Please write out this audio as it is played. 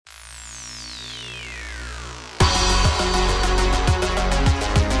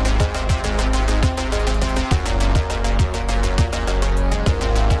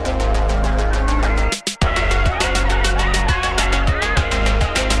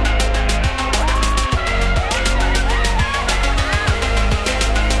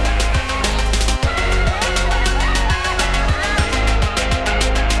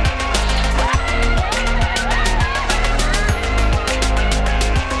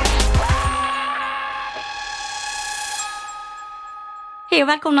Hej och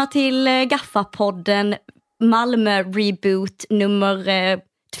välkomna till Gaffa-podden Malmö Reboot nummer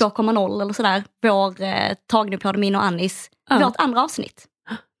 2.0 eller sådär. Vår tagning på min och Annis. Vårt andra avsnitt.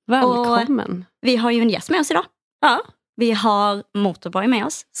 Välkommen. Och vi har ju en gäst med oss idag. Ja. Vi har Motorboy med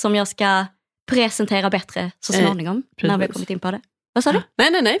oss som jag ska presentera bättre så småningom när vi har kommit in på det. Vad sa du?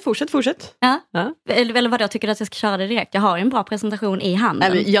 Nej, fortsätt. Ja. Eller vad jag tycker att jag ska köra det direkt. Jag har en bra presentation i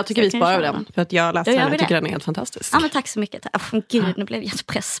handen. Nej, jag tycker vi sparar den. För att jag läste den och tycker den är helt fantastisk. Ja, men tack så mycket. Gud, nu blev det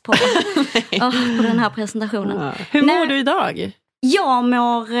jättepress på den här presentationen. Ja. Hur mår du idag? Jag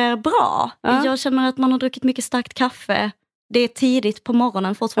mår bra. Ja. Jag känner att man har druckit mycket starkt kaffe. Det är tidigt på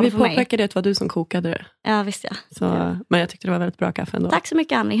morgonen fortfarande för mig. Vi påpekade att det var du som kokade det. Ja, visst ja. Så, men jag tyckte det var väldigt bra kaffe ändå. Tack så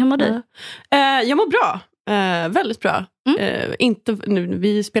mycket, Annie. Hur mår du? Jag mår bra. Väldigt bra.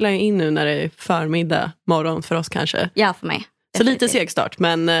 Vi spelar ju in nu när det är förmiddag, morgon för oss kanske. Ja, för mig. Så lite segstart,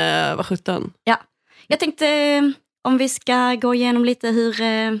 men vad 17. Ja, jag tänkte om vi ska gå igenom lite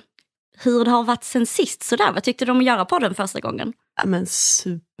hur det har varit sen sist. Så där, vad tyckte du om att göra podden första gången? Ja, men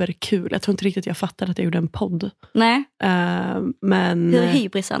superkul. Jag tror inte riktigt jag fattade att jag gjorde en podd. Nej. Men hur är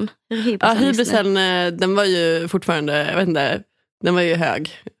hybrisen? Hybrisen, den var ju fortfarande, jag vet inte, den var ju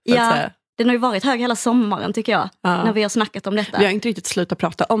hög. Så att säga. Den har ju varit hög hela sommaren tycker jag. När vi har snackat om detta. Vi har inte riktigt slutat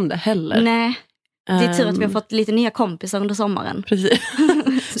prata om det heller. Nej, det är tur att vi har fått lite nya kompisar under sommaren. Precis.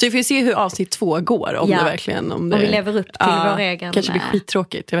 Så vi får se hur avsnitt 2 går. Om det verkligen... Om vi lever upp till vår egen... Kanske blir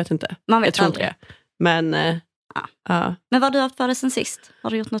skittråkigt, jag vet inte. Man vet jag tror aldrig. inte det. Men... Men vad har du haft för det sen sist? Har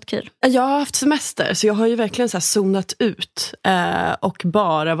du gjort något kul? Jag har haft semester, så jag har ju verkligen så här zonat ut. Och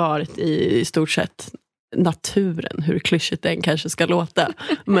bara varit i stort sett naturen, hur klyschigt den kanske ska låta.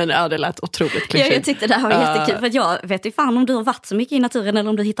 Men det lät otroligt klyschigt. Jag tyckte det här var jättekul, för att jag vet ju fan om du har varit så mycket i naturen eller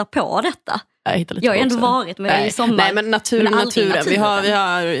om du hittar på detta. Jag har ju ändå varit med dig i sommar. Nej, men naturen. Vi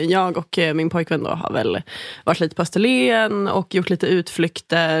har, jag och min pojkvän då har väl varit lite på Österlen och gjort lite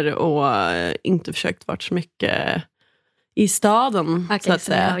utflykter och inte försökt vara så mycket i staden, så att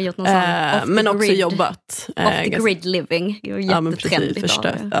säga. Gjort någon men också jobbat. Off the grid living. Jättetrendigt.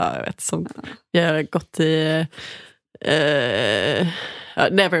 Jag vet. Jag har gått i...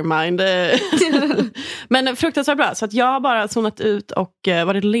 never mind. Men fruktansvärt bra. Så att jag har bara zonat ut och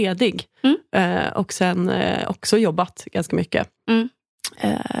varit ledig. Och sen också jobbat ganska mycket.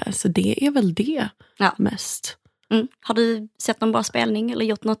 Så det är väl det mest. Har du sett någon bra spelning eller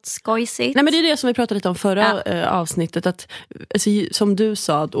gjort något skojsigt? Nej, men det är det som vi pratade lite om förra avsnittet. Att, alltså, som du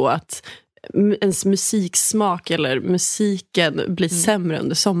sa då, att ens musiksmak eller musiken blir sämre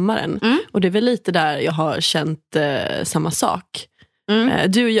under sommaren. Och det är väl lite där jag har känt samma sak.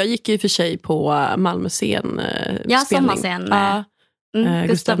 Du och jag gick ju för sig på Malmö scen sommarscen med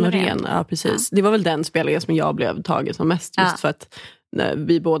Gustav Norén. Ja, precis. Det var väl den spelningen som jag blev tagen som mest. Just för att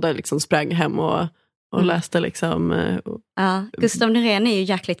vi båda liksom sprang hem och läste liksom... Gustav Norén är ju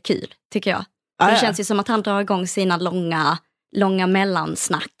jäkligt kul, tycker jag. Det känns ju som att han drar igång sina långa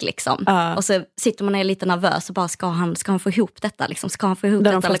mellansnack liksom. Och så sitter man lite nervös och bara ska han få ihop detta liksom? Ska han få ihop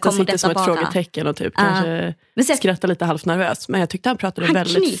där detta? De flesta sitter som ett frågetecken och typ kanske skrattar lite halvt nervös. Men jag tyckte han pratade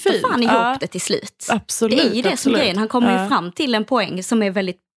väldigt fint. Han knyter fan ihop det till slut. Absolut. Det är ju det som grejen. Han kommer ju fram till en poäng som är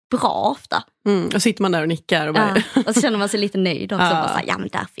väldigt bra ofta. Och sitter man där och nickar och, och så känner man sig lite nöjd också. Bara så här, men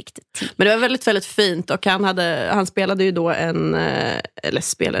där fick du till. Men det var väldigt, väldigt fint. Och han spelade ju då en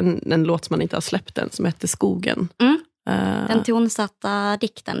låt som man inte har släppt än, som hette Skogen. Den tonsatta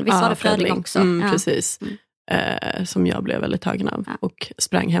dikten. Visst var det Fröding också? Precis. Som jag blev väldigt tagen av. Och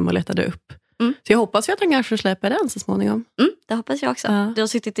sprang hem och letade upp. Så jag hoppas ju att han kanske släpper den så småningom. Det hoppas jag också.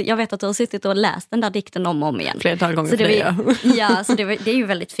 Jag vet att du har suttit och läst den där dikten om och om igen. Flera gånger så det är ju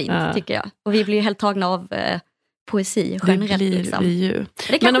väldigt fint, tycker jag. Och vi blir ju helt tagna av poesi generellt. Det blir liksom. vi ju.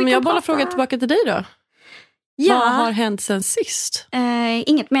 Men om jag bara frågar tillbaka till dig då? Vad har hänt sen sist?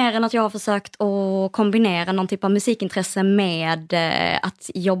 Inget mer än att jag har försökt att kombinera någon typ av musikintresse med att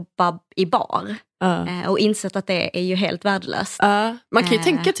jobba i bar. Och insett att det är ju helt värdelöst. Man kan ju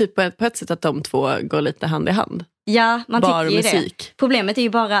tänka typ på ett sätt att de två går lite hand i hand. Ja, man bar tycker ju musik. Det. Problemet är ju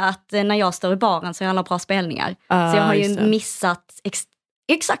bara att när jag står i baren så har jag alla bra spelningar. Så jag har ju missat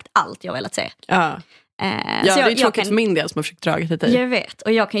exakt allt jag velat se. Det är tråkigt för min del som har försökt dra det till. Jag vet,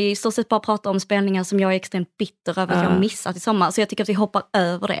 och jag kan ju i stort sett bara prata om spelningar som jag är extremt bitter över att jag har missat i sommar. Så jag tycker att vi hoppar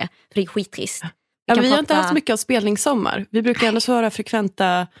över det, för det är skittrist. Vi har inte haft så mycket av spelningssommar. Vi brukar ändå vara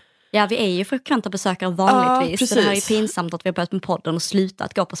frekventa... Ja, vi är ju frekventa besökare vanligtvis. Så det här är ju pinsamt att vi har börjat med podden och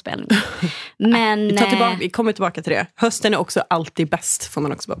slutat gå på spelning. Men vi kommer tillbaka till det. Hösten är också alltid bäst, får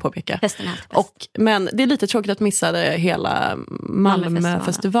man också bara påpeka. Hösten är alltid bäst. Men det är lite tråkigt att missa hela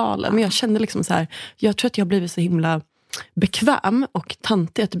Malmöfestivalen. Men jag kände liksom så här, jag tror att jag har blivit så himla bekväm och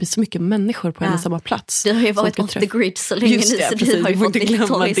tantig att det blir så mycket människor på en och samma plats. Du har ju varit off the grid så länge nu, så precis. du har ju får inte glömma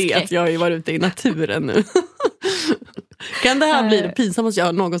torgskräck. det, att jag har ju varit ute i naturen nu. Kan det här bli det pinsammaste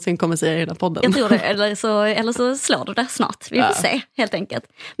jag någonsin kommer säga i den här podden? Jag tror det, eller så slår du det snart. Vi får se, helt enkelt.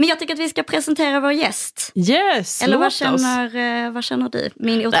 Men jag tycker att vi ska presentera vår gäst. Yes, eller vad känner du?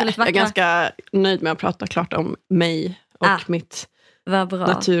 Min otroligt vackra... Jag är ganska nöjd med att prata klart om mig och mitt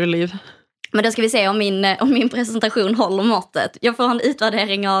naturliv. Men då ska vi se om min presentation håller måttet. Jag får en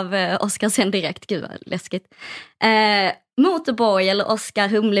utvärdering av Oskar sen direkt. Gud vad läskigt. Motorboy, eller Oskar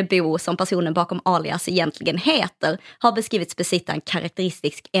Humlebo som personen bakom alias egentligen heter, har beskrivits besitta en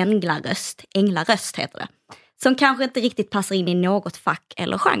karaktäristisk änglaröst heter det, som kanske inte riktigt passar in i något fack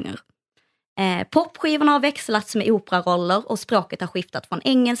eller genre. Popskivorna har växlats med operaroller och språket har skiftat från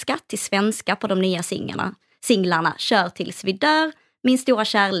engelska till svenska på de nya singlarna Kör tills vi dör, Min stora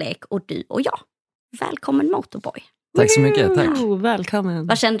kärlek och Du och jag. Välkommen Motorboy. Tack så mycket, tack. Välkommen.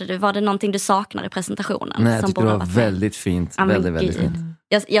 Vad kände du? Var det någonting du saknar i presentationen? Nej, jag tyckte det var väldigt fint. Väldigt fint.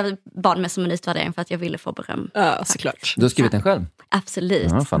 Jag bad mig som en utvärdering för att jag ville få beröm. Ja, såklart. Du har skrivit den själv?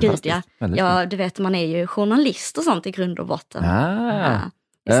 Absolut. Ja, fantastiskt. Ja, du vet, man är ju journalist och sånt i grund och botten.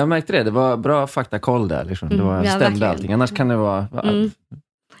 Jag märkte det. Det var bra faktakoll där. Liksom. Det var stämde allting. Annars kan det vara...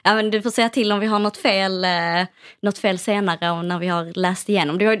 Ja, men du får säga till om vi har något fel senare och när vi har läst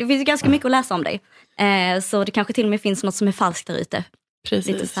igenom. Det finns ju ganska mycket att läsa om dig. Så det kanske till och med finns något som är falskt där ute. Precis.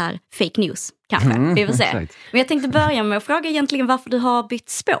 Lite så här fake news kanske. Vi får se. Men jag tänkte börja med att fråga egentligen varför du har bytt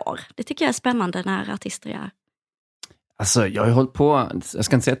spår. Det tycker jag är spännande när artister gör. Alltså, jag har hållit på, jag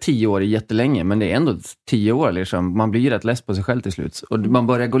ska inte säga 10 år är jättelänge, men det är ändå 10 år liksom. Man blir ju rätt less på sig själv till slut. Och man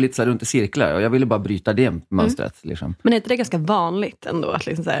börjar gå lite så här runt i cirklar. Och jag ville bara bryta det mönstret. Liksom. Men är inte det ganska vanligt ändå? Att,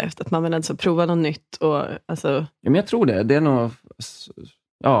 liksom så här, efter att man vill alltså prova något nytt? Och, alltså... Ja, men jag tror det. Det är nog...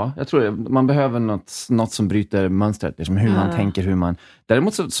 Ja, jag tror det. Man behöver något som bryter mönstret. Liksom hur man tänker, hur man...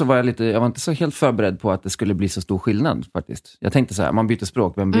 Däremot så var jag var inte så helt förberedd på att det skulle bli så stor skillnad faktiskt. Jag tänkte så här, man byter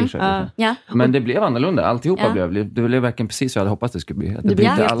språk, vem bryr sig? Men det blev annorlunda. Alltihopa blev. Det blev verkligen precis så jag hade hoppats det skulle bli. Det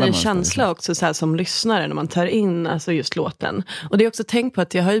blir en känsla också så här, som lyssnare när man tar in alltså just låten. Och det är också tänkt på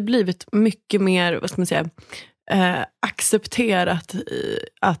att jag har ju blivit mycket mer, vad ska man säga, accepterat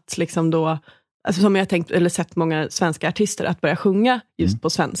att liksom då... Alltså som jag tänkt eller sett många svenska artister att börja sjunga just på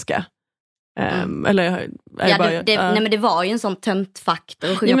svenska. Eller nej, men det var ju en sån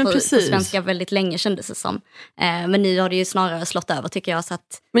töntfaktor att sjunga på svenska väldigt länge, kändes det som. Men nu har det ju snarare slått över, tycker jag. Så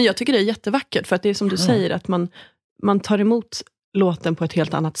att... Men jag tycker det är jättevackert, för att det är som du säger, att man tar emot låten på ett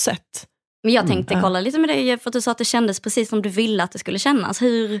helt annat sätt. Men jag tänkte kolla lite med dig, för att du sa att det kändes precis som du ville att det skulle kännas.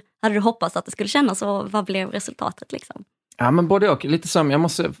 Hur hade du hoppats att det skulle kännas och vad blev resultatet liksom? Ja, men både och. Lite som, jag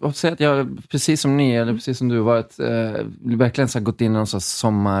måste säga att jag, precis som ni, eller precis som du, varit verkligen så gått in i någon sorts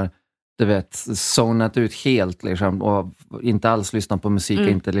sommar, du vet, zonat ut helt liksom, och inte alls lyssnat på musik,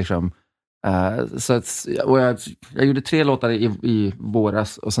 inte liksom. Så att, och jag gjorde 3 låtar i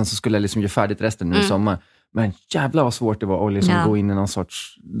våras, och sen så skulle jag liksom göra färdigt resten nu i sommar. Men jävlar vad svårt det var att liksom gå in i någon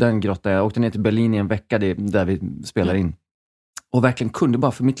sorts, den grotta. Jag åkte ner till Berlin i en vecka där vi spelar in. Och verkligen kunde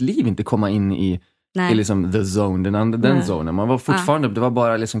bara för mitt liv inte komma in i liksom the zone, den zonen. Man var fortfarande, det var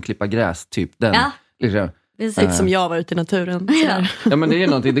bara liksom klippa gräs, typ den. Ja. Liksom. Lite som jag var ute i naturen. Ja, men det är ju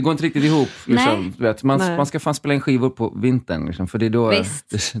någonting, det går inte riktigt ihop. Liksom, vet, man ska fan spela in skivor på vintern, liksom, för det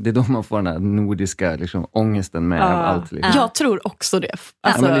är då man får den här nordiska liksom, ångesten med allt. Liksom. Jag tror också det.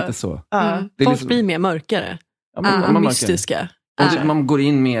 Alltså, men lite så. Folk liksom, blir mer mörkare. Mystiska. Och man går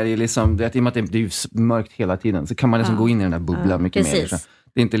in mer i liksom, i och med att det är ju mörkt hela tiden, så kan man liksom gå in i den där bubblan mycket mer. Liksom.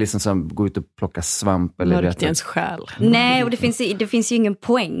 Det är inte liksom som gå ut och plocka svamp eller mörkt i ens själ. Nej, och det finns ju ingen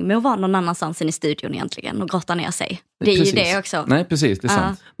poäng med att vara någon annanstans än i studion egentligen och grotta ner sig. Det är ju det också. Nej, precis, det är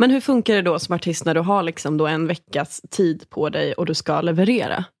sant. Men hur funkar det då som artist när du har liksom då en veckas tid på dig och du ska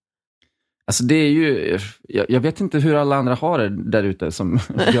leverera? Alltså det är ju, jag vet inte hur alla andra har det där ute som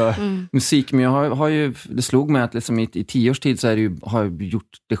gör musik, men jag har ju, det slog mig att liksom i 10 års tid så har jag gjort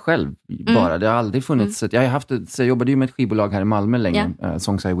det själv bara. Det har aldrig funnits, så jag jobbade ju med ett skivbolag här i Malmö länge,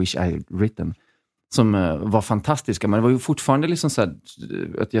 Songs I Wish I Had Written, som var fantastiska, men det var ju fortfarande liksom så här,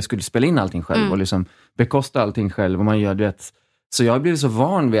 att jag skulle spela in allting själv och liksom bekosta allting själv, och man gör det. Så jag har blivit så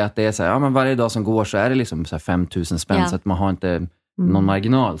van vid att det är så här, men varje dag som går så är det liksom så här 5 000 spänn, så att man har inte någon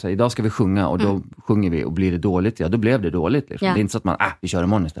marginal. Så idag ska vi sjunga, och då sjunger vi, och blir det dåligt, då blev det dåligt. Liksom. Det är inte så att man, vi kör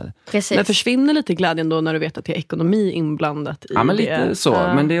imorgon istället. Precis. Men försvinner lite glädjen då när du vet att det är ekonomi inblandat i det? Ja, men lite så.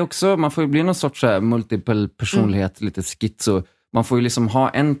 Men det är också, man får ju bli någon sorts multipel personlighet, lite schizo man får ju liksom ha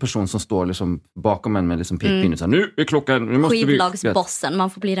en person som står liksom bakom en med liksom pekpinne. Så här, nu är klockan, nu måste vi... Skivbolagsbossen, man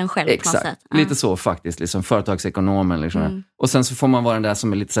får bli den själv på något sätt. Lite så faktiskt, liksom företagsekonomen. Liksom. Och sen så får man vara den där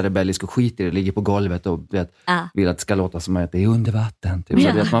som är lite så rebellisk och skiter i det, ligger på golvet och vill att det ska låta som att det är under vatten. Typ.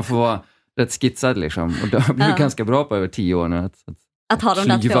 Så att man får vara rätt skitsad liksom. Och det har blivit ganska bra på över 10 år nu. Att ha de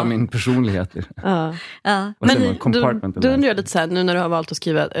där två. Min personlighet. Men du undrar jag lite så här, nu när du har valt att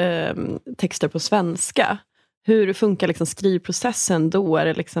skriva texter på svenska, hur funkar liksom skrivprocessen då? Är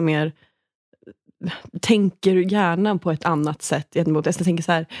det liksom mer, tänker du gärna på ett annat sätt gentemot? Jag tänker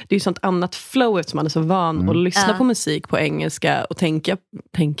så här, det är ju sånt annat flow eftersom man är så van att lyssna på musik på engelska och tänka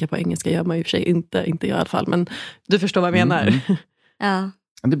på engelska gör man ju för sig inte jag i alla fall, men du förstår vad jag menar.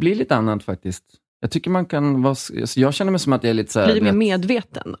 Det blir lite annat faktiskt. Jag tycker man kan vara... Jag känner mig som att jag är lite så här... Blir du mer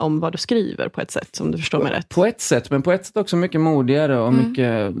medveten om vad du skriver på ett sätt som du förstår mig rätt? På ett sätt, men på ett sätt också mycket modigare och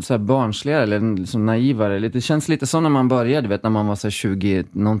mycket så här barnsligare eller liksom naivare. Det känns lite så när man började, vet, när man var så här 20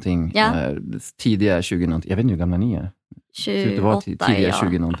 någonting, tidiga 20 någonting. Jag vet inte hur gamla ni är. 28, det var tidiga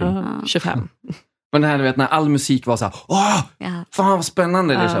 20 någonting. 25. Men det här, du vet, när all musik var så här, fan vad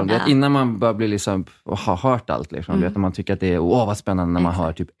spännande liksom. Vet, innan man börjar bli liksom, har hört allt liksom. Vet, när man tycker att det är, vad spännande när man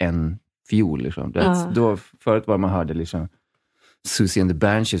hör typ en fiol liksom. Då förut var man hörde liksom Susie and the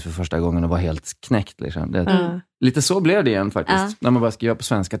Banshees för första gången och var helt knäckt liksom. Lite så blev det igen faktiskt när man började skriva på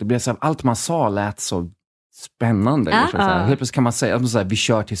svenska. Det blev så här, allt man sa lät så spännande liksom, så här. Helt plötsligt kan man säga att vi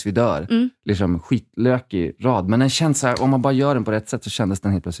kör tills vi dör. Liksom skitlökig rad, men den känns så här, om man bara gör den på rätt sätt så kändes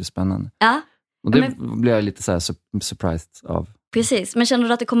den helt plötsligt spännande. Och det blev jag lite så här surprised av. Precis, men känner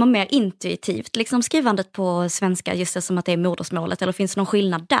du att det kommer mer intuitivt liksom skrivandet på svenska, just det som att det är modersmålet, eller finns det någon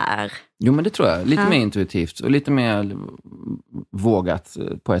skillnad där? Jo, men det tror jag. Lite mer intuitivt och lite mer vågat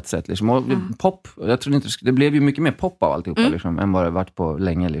på ett sätt. Liksom. Och pop, jag tror inte, det blev ju mycket mer pop av alltihopa liksom, än vad det varit på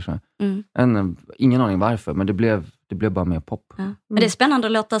länge. Liksom. Ingen aning varför, men det blev bara mer pop. Men det är spännande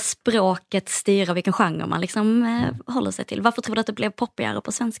att låta språket styra vilken genre man liksom håller sig till. Varför tror du att det blev poppigare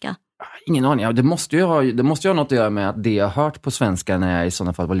på svenska? Ingen aning. Ja, det måste ju ha något att göra med att det jag hört på svenska när jag i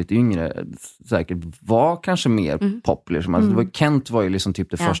sådana fall var lite yngre säkert var kanske mer pop. Liksom. Alltså, Kent var ju liksom typ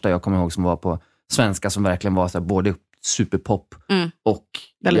det första jag kommer ihåg som var på svenska som verkligen var så här, både superpop och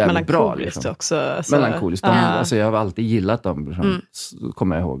väldigt jävligt bra. Liksom. Också. Så. Melankoliskt. Alltså, jag har alltid gillat dem, liksom,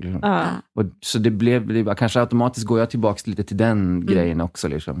 kommer jag ihåg. Liksom. Och, så det blev kanske automatiskt går jag tillbaka lite till den grejen också.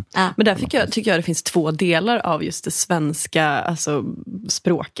 Liksom. Men där tycker jag det finns 2 delar av just det svenska alltså,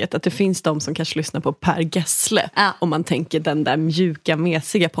 språket. Att det finns de som kanske lyssnar på Per Gessle om man tänker den där mjuka,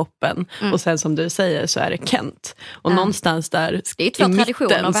 mesiga poppen. Och sen som du säger så är det Kent. Och någonstans där i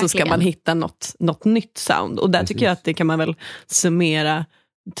mitten så ska man hitta något nytt sound. Och där tycker jag att det kan man väl summera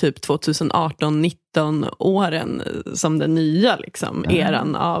typ 2018-19 åren som den nya liksom,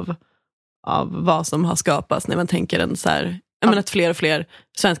 eran av vad som har skapats när man tänker en så här, jag menar att fler och fler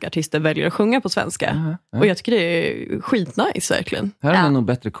svenska artister väljer att sjunga på svenska. Och jag tycker det är skitnice verkligen. Här är det nog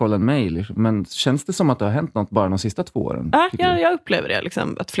bättre koll än mig. Liksom. Men känns det som att det har hänt något bara de sista 2 åren? Jag upplever det.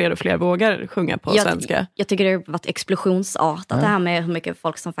 Liksom, att fler och fler vågar sjunga på svenska. Jag tycker det har varit explosionsartat det här med hur mycket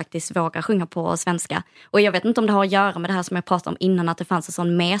folk som faktiskt vågar sjunga på svenska. Och jag vet inte om det har att göra med det här som jag pratade om innan, att det fanns en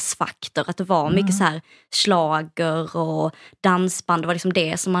sån mesfaktor. Att det var mycket så här schlager och dansband. Det var liksom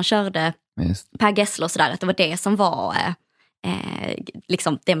det som man körde. Per Gessle och sådär. Att det var det som var...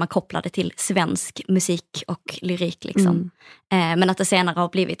 liksom det man kopplade till svensk musik och lyrik liksom. Men att det senare har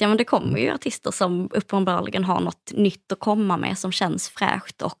blivit, men det kommer ju artister som uppenbarligen har något nytt att komma med som känns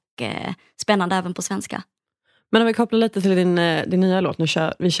fräscht och spännande även på svenska. Men om vi kopplar lite till din nya låt, vi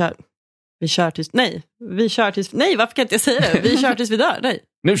kör tills varför kan inte jag säga det? Vi kör tills vi dör, nej.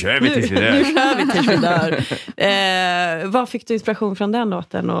 Nu kör vi tills vi dör. Nu kör vi tills vi dör. Vad fick du inspiration från den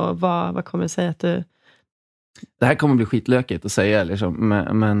låten och vad kommer det säga att du... Det här kommer bli skitlökigt att säga liksom.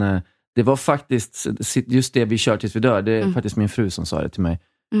 Men det var faktiskt just det vi kör tills vi dör. Det är faktiskt min fru som sa det till mig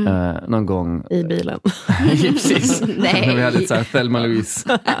någon gång. I bilen. Precis. När vi hade ett så här Thelma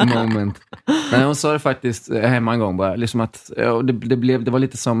Louise moment. Men hon sa det faktiskt hemma en gång bara. Liksom att, det var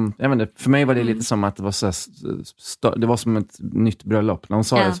lite som, jag vet inte, för mig var det lite som att det var så här, det var som ett nytt bröllop. När hon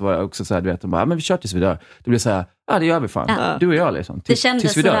sa det så var det också så här, du vet, hon bara, men vi kör tills vi dör. Det blev så här, det gör vi fan. Du och jag liksom. Det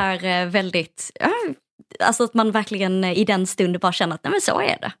kändes så där väldigt... Alltså att man verkligen i den stunden bara känner att nej, men så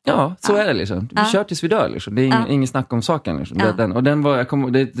är det. Ja, så är det liksom. Vi kör tills vi dör liksom. Det är ingen snack om saken liksom. Det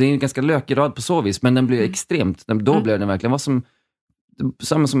är en ganska lökig rad på så vis, men den blev extremt. Då blev den verkligen som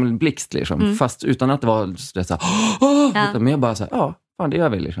en blixt liksom. Fast utan att det var så här, men jag bara så här, fan det gör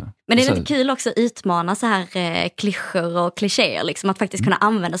vi liksom. Men det är lite kul också att utmana så här klyschor och klichéer liksom, att faktiskt kunna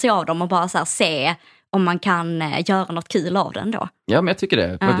använda sig av dem och bara så här se om man kan göra något kul av den då. Ja, men jag tycker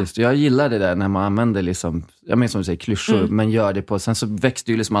det faktiskt. Jag gillar det där när man använder liksom, jag menar som du säger, klyschor, men gör det på, sen så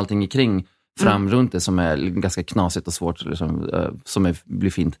växer ju liksom allting kring fram runt det som är ganska knasigt och svårt liksom, som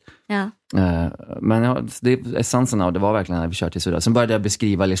blir fint. Ja. Men det essensen av det var verkligen när vi körde till Sydafrika. Sen började jag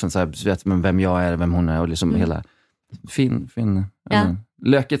beskriva liksom så här, vet, vem jag är, vem hon är och liksom hela fin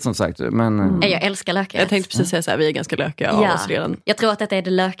löket som sagt. Men, jag älskar löket. Jag tänkte precis säga så här, vi är ganska lökiga av oss redan. Jag tror att detta är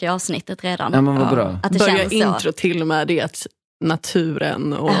det lökiga avsnittet redan. Ja, men vad bra. Att det börjar intro till och med det,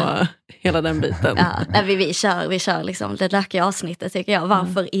 naturen och hela den biten. Ja, vi kör liksom det lökiga avsnittet tycker jag.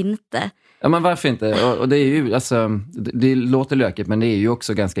 Varför inte? Ja, men varför inte? Och det är ju, alltså, det låter lökigt, men det är ju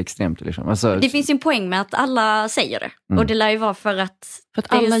också ganska extremt. Liksom. Alltså, det finns ju en poäng med att alla säger det. Och det lär ju vara för att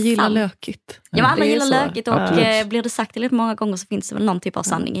alla gillar lökigt. Ja, alla gillar lökigt och blir det sagt tillräckligt många gånger så finns det väl någon typ av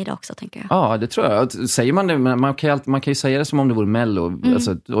sanning i det också, tänker jag. Ja, det tror jag. Säger man det, man kan ju säga det som om det vore Mello.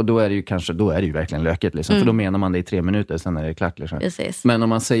 Alltså, och då är det ju då är det ju verkligen lökigt. Liksom, för då menar man det i 3 minuter, sen är det klart. Liksom. Precis. Men om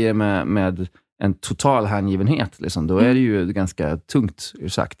man säger med en total hängivenhet, liksom, då är det ju ganska tungt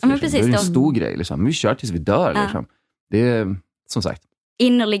sagt. Ja, liksom. Det är en stor grej. Liksom. Vi kör tills vi dör. Liksom. Det är, som sagt.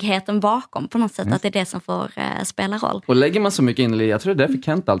 Innerligheten bakom på något sätt, att det är det som får spela roll. Och lägger man så mycket innerlighet, jag tror det är därför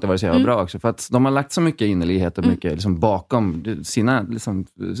Kent alltid varit så jävla bra också, för att de har lagt så mycket innerlighet och mycket liksom, bakom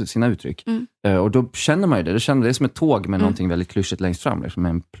sina uttryck. Och då känner man ju det är som ett tåg med någonting väldigt klyschigt längst fram, liksom, med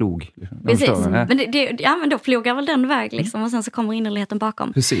en plog. Liksom. Precis, men då plogar väl den väg liksom, och sen så kommer innerligheten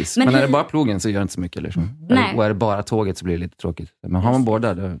bakom. Precis, men är det bara plogen så gör det inte så mycket. Liksom. Och är det bara tåget så blir det lite tråkigt. Men har man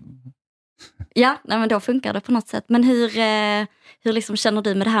båda då... Ja, men då funkar det på något sätt. Men hur liksom känner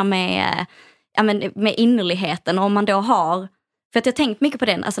du med det här med innerligheten? Om man då har... För att jag har tänkt mycket på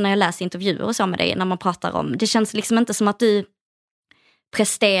det alltså när jag läser intervjuer och så med dig, när man pratar om... Det känns liksom inte som att du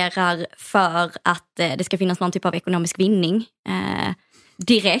presterar för att det ska finnas någon typ av ekonomisk vinning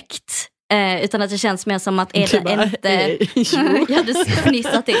direkt. Utan att det känns mer som att är det inte... Ja, du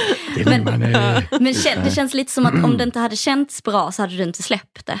fnissar till. Men det känns lite som att om det inte hade känts bra så hade du inte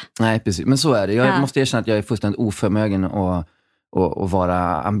släppt det. Nej, precis. Men så är det. Jag måste erkänna att jag är fullständigt oförmögen och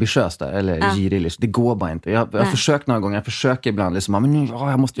vara ambitiös där. Eller girig. Det går bara inte. Jag har försökt några gånger. Jag försöker ibland liksom,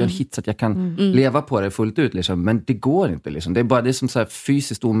 jag måste göra en hit så att jag kan leva på det fullt ut. Liksom. Men det går inte. Liksom. Det är som så här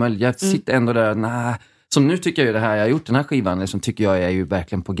fysiskt omöjligt. Jag sitter ändå där, som nu tycker jag ju det här jag har gjort, den här skivan liksom, tycker jag är ju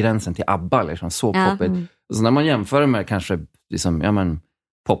verkligen på gränsen till ABBA liksom, så poppigt. Och så när man jämför med kanske liksom,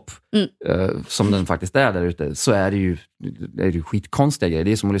 pop som den faktiskt är där ute, så är det ju skitkonstiga grejer.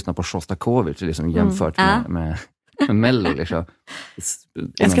 Det är som att lyssna på Shostakovich liksom, jämfört med Mello liksom.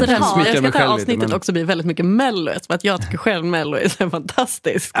 Jag ska ta avsnittet också bli väldigt mycket Mello, för att jag tycker själv Mello är så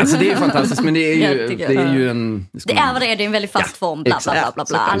fantastiskt. Alltså det är fantastiskt, men det är ju en... Det är vad det är, det är en väldigt fast form, bla bla bla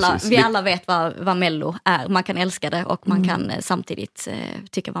bla. Vi alla vet vad Mello är. Man kan älska det och man kan samtidigt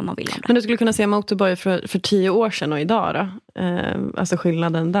tycka vad man vill om det. Men du skulle kunna se Motorboy för 10 år sedan och idag då? Alltså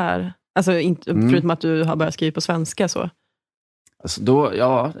skillnaden där. Alltså förutom att du har börjat skriva på svenska så. Alltså då,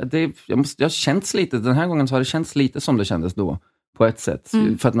 jag känns lite, den här gången så har det känts lite som det kändes då, på ett sätt.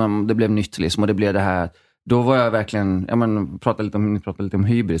 För att det blev nytt liksom, och det blev det här, då var jag verkligen, ni pratade lite om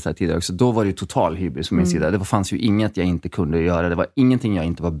hybris här tidigare också, då var det ju total hybris från min sida. Det fanns ju inget jag inte kunde göra, det var ingenting jag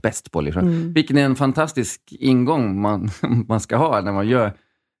inte var bäst på liksom. Vilket är en fantastisk ingång man ska ha när man gör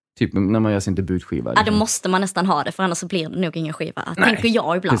typ när man gör sin debutskiva. Liksom. Ja, då måste man nästan ha det, för annars så blir det nog ingen skiva. Tänker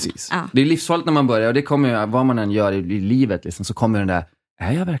jag ibland. Precis. Ja. Det är livsfarligt när man börjar, och det kommer ju, vad man än gör i livet liksom, så kommer den där,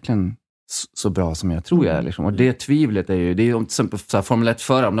 är jag verkligen så bra som jag tror jag är? Liksom? Och det tvivlet är ju, det är ju till exempel Formel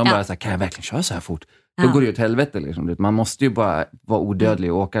 1-förare, om de bara säger, kan jag verkligen köra så här fort? Då går det ju åt helvete. Liksom. Man måste ju bara vara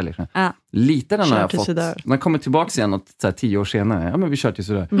odödlig och åka. Liksom. Lite den har jag fått. Man kommer tillbaka igen och 10 år senare. Ja, men vi kör till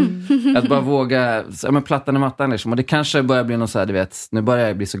sådär. Att bara våga, plattan i mattan. Liksom. Och det kanske börjar bli något så här, du vet, nu börjar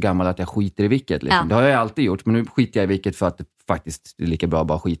jag bli så gammal att jag skiter i vilket. Liksom. Det har jag alltid gjort, men nu skiter jag i vilket för att det faktiskt är lika bra att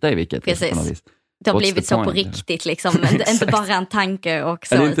bara skita i vilket. Precis. Liksom, på något vis. Det har blivit så på riktigt, liksom. Inte bara en tanke och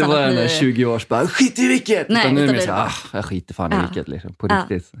så. Eller inte bara en 20 års bara, skit i vilket! Nej, utan nu är det mer så jag skiter fan i vilket, liksom, på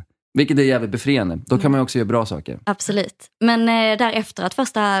riktigt. Vilket är jävligt befriande. Då kan man ju också göra bra saker. Absolut. Men därefter att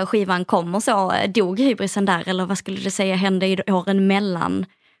första skivan kom och så, dog hybrisen där? Eller vad skulle du säga hände i åren mellan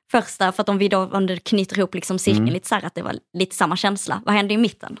första? För att om du knyter ihop liksom cirkeln lite så här, att det var lite samma känsla. Vad hände i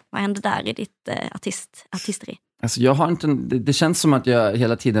mitten? Vad hände där i ditt artisteri? Alltså jag har inte, det känns som att jag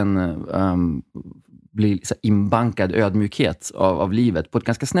hela tiden blir så inbankad ödmjukhet av livet på ett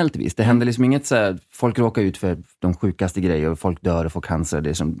ganska snällt vis. Det händer liksom inget så här, folk råkar ut för de sjukaste grejer och folk dör och får cancer. Det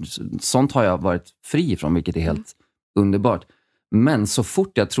är som, sånt har jag varit fri från, vilket är helt underbart. Men så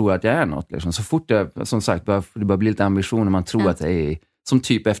fort jag tror att jag är något, liksom, så fort jag, som sagt, det börjar bli lite ambition och man tror att det är som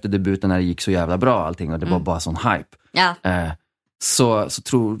typ efter debuten när det gick så jävla bra allting och det var bara sån hype. så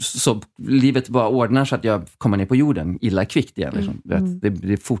livet bara ordnar så att jag kommer ner på jorden illa kvickt igen. Liksom.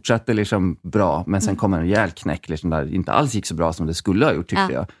 Det fortsatte liksom bra, men sen kommer en rejäl knäck liksom, där det inte alls gick så bra som det skulle ha gjort,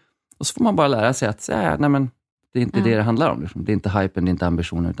 tyckte jag. Och så får man bara lära sig att nej, men det är inte det handlar om. Liksom. Det är inte hypen, det är inte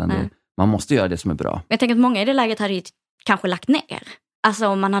ambitionen, utan man måste göra det som är bra. Jag tänker att många i det läget hade ju kanske lagt ner. Alltså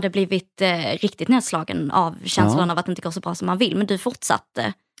om man hade blivit riktigt nedslagen av känslan av att det inte går så bra som man vill. Men du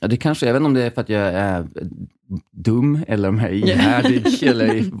fortsatte. Ja, det kanske, även om det är för att jag är dum eller om jag är ihärdig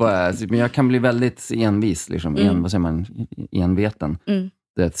eller vad jag är. Men jag kan bli väldigt envis, liksom, vad säger man, enveten.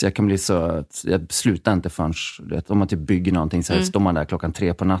 Så jag kan bli så, jag slutar inte förrän, om man typ bygger någonting så här, står man där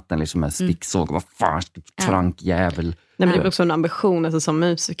 3:00 på natten liksom med sticksåg, vad fan, trankjävel. Nej, men det är också en ambition, alltså, som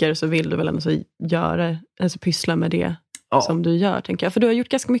musiker så vill du väl ändå så göra, alltså pyssla med det som du gör, tänker jag. För du har gjort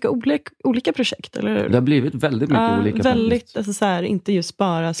ganska mycket olika projekt, eller hur? Det har blivit väldigt mycket olika. Väldigt, alltså, så här, inte just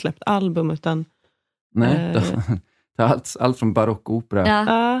bara släppt album, utan... Nej, det har allt från barockopera.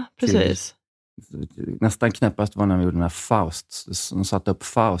 Ja, precis. Nästan knäppast var när vi gjorde den här Faust. De satte upp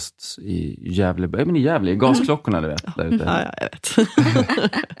Faust i Gävle, i gasklockorna, du vet. Där ute. Ja, jag vet.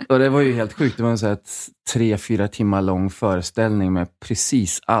 Och det var ju helt sjukt. Det var en så här 3-4 timmar lång föreställning med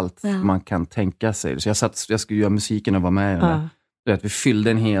precis allt man kan tänka sig. Så jag skulle göra musiken och vara med. Vi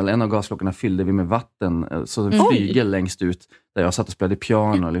fyllde en av gasklockorna fyllde vi med vatten. Så en flygel längst ut. Där jag satt och spelade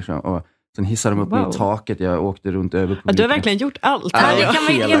piano liksom, och sen hissade de upp mig i taket. Jag åkte runt över publiken. Du har verkligen gjort allt.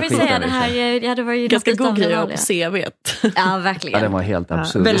 Jag vill säga det här. Det var ju ganska god grej på CV:t. Ja, verkligen. Ja, det var helt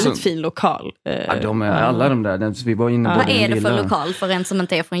absurd. Väldigt fin lokal. Alla de där. Vi var inne på vad är det för lokal för en som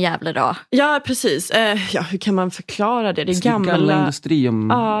inte är från Gävle då? Ja, precis. Hur kan man förklara det? Det är gamla industri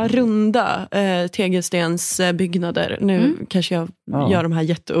runda tegelstens byggnader. Nu kanske jag gör de här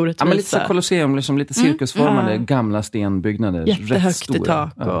jätteorättvisa. Men lite så kolosseum, liksom, lite cirkusformade gamla stenbyggnader. Jättehögt i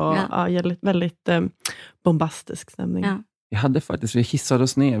tak och väldigt bombastisk stämning. Vi hissade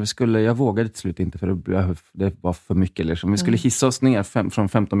oss ner. Jag vågade till slut inte, för det var för mycket. Liksom. Vi skulle hissa oss ner från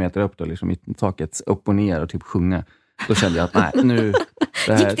 15 meter upp då, liksom, i taket, upp och ner och typ sjunga. Då kände jag att nej, nu...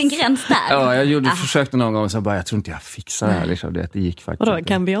 Gick din gräns där? Ja, jag försökte någon gång och så bara, jag tror inte jag fixar det här. Liksom. Det gick faktiskt. Vadå,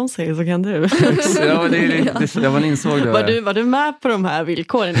 kan Beyoncé så kan du? Jag insåg det. Var du med på de här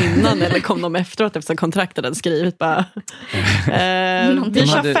villkoren innan eller kom de efteråt efter kontraktet hade skrivit? Bara, vi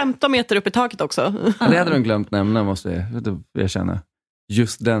kör 15 meter upp i taket också. Det hade de glömt nämna, måste jag känna.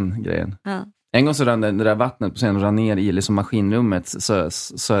 Just den grejen. Ja. En gång så rann det där vattnet på scenen rann ner i liksom maskinrummet,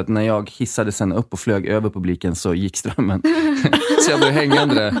 så att när jag hissade sen upp och flög över publiken så gick strömmen. Så jag blev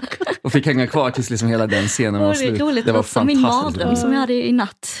hängande där och fick hänga kvar tills liksom hela den scenen var slut. Det var fantastiskt. Min mardröm som jag hade i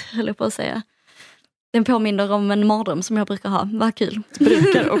natt, höll jag på att säga. Den påminner om en mardröm som jag brukar ha. Vad kul.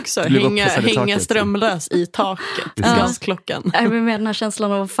 Brukar också hänga strömlös i taket. Gasklockan. Jag med den här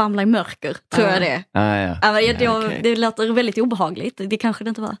känslan av att famla i mörker, tror jag det. Det låter väldigt obehagligt. Det kanske det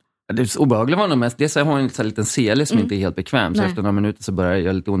inte var. Det obehagliga var nog mest, det är så jag har en liten sele som inte är helt bekväm, så efter några minuter så börjar det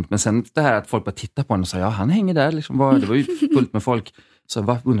göra lite ont. Men sen det här att folk bara tittar på honom och säger, han hänger där, liksom, det var ju fullt med folk.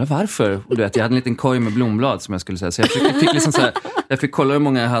 Så undrar varför? Och du vet, jag hade en liten korg med blomblad som jag skulle säga. Så jag fick kolla hur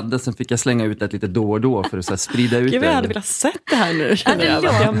många jag hade, sen fick jag slänga ut ett lite då och då för att så här, sprida ut det. Jag hade velat sett det här nu.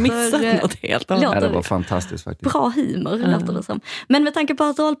 Jag har missat något helt annat. Det var fantastiskt faktiskt. Bra humor låter det som. Men med tanke på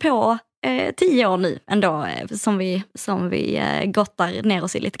att du har hållit på 10 år nu ändå, som vi gottar ner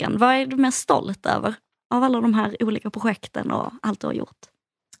oss i lite grann. Vad är du mest stolt över av alla de här olika projekten och allt du har gjort?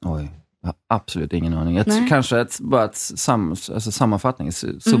 Oj, jag har absolut ingen aning. Jag tror kanske bara ett sammanfattning,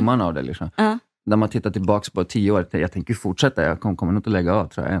 summan av det liksom. När man tittar tillbaka på 10 år, jag tänker fortsätta, jag kommer nog inte att lägga av,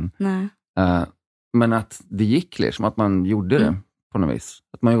 tror jag än. Men att det gick liksom, att man gjorde det på något vis.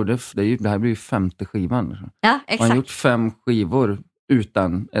 Att man gjorde, det här blir ju 5:e skivan. Liksom. Ja, exakt. Man har gjort 5 skivor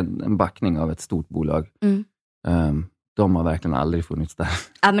utan en backning av ett stort bolag. De har verkligen aldrig funnits där.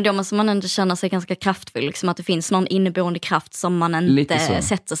 Ja, men då måste man ändå känna sig ganska kraftfull. Liksom, att det finns någon inneboende kraft som man inte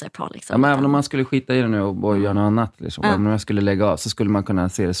sätter sig på. Liksom. Ja, men även om man skulle skita i det nu och göra något annat. Liksom. Även om jag skulle lägga av så skulle man kunna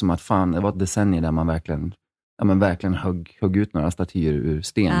se det som att fan, det var ett decennium där man verkligen högg ut några statyer ur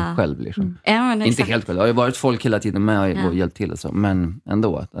sten själv. Liksom. Inte helt själv. Det har ju varit folk hela tiden med och hjälpt till. Och så. Men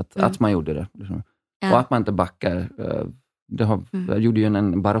ändå, att man gjorde det. Liksom. Och att man inte backar. Jag gjorde ju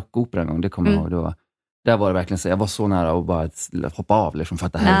en barockopera en gång, det kommer jag ihåg. Där var det verkligen så, jag var så nära att bara hoppa av liksom, för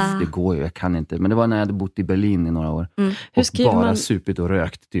att det här, det går ju, jag kan inte. Men det var när jag hade bott i Berlin i några år. Och bara supit och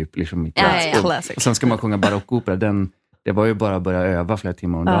rökt typ. Liksom, och sen ska man sjunga barockopera, det var ju bara att börja öva flera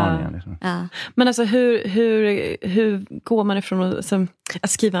timmar om dagen igen. Liksom. Men alltså hur går man ifrån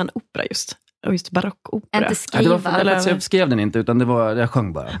att skriva en opera just? Och just barockopera? Inte skriva. Jag skrev den inte, utan jag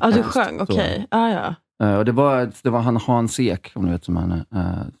sjöng bara. Ja, du sjöng, okej. Och det var han Hans Ek, om du vet som han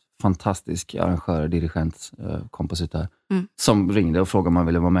är. fantastisk arrangör, dirigent, kompositör som ringde och frågade om han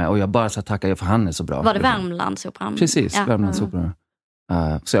ville vara med. Och jag bara så tackade för han är så bra. Var det Värmlandsoperan? Precis, Värmlandsoperan.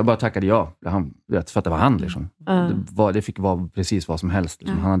 Så jag bara tackade ja. För att det var han liksom. Det fick vara precis vad som helst.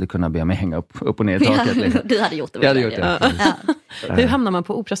 Liksom. Han hade kunnat be mig hänga upp och ner i taket. Liksom. Du hade gjort det. Jag hade gjort det. Hur hamnar man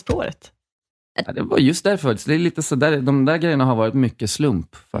på operaspåret? Ja, det var just därför. Det är lite så där, de där grejerna har varit mycket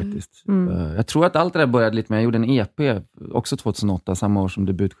slump faktiskt. Jag tror att allt det där började lite med, jag gjorde en EP också 2008, samma år som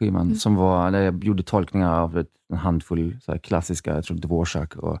debutskivan, som var, där jag gjorde tolkningar av en handfull så här klassiska, jag tror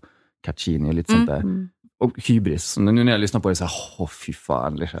Dvorak och Caccini och lite sånt där. Och Hybris. Så nu när jag lyssnar på det så här, fy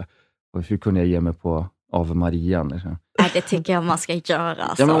fan. Liksom. Och hur kunde jag ge mig på Ave Maria? Liksom. Det tycker jag man ska göra.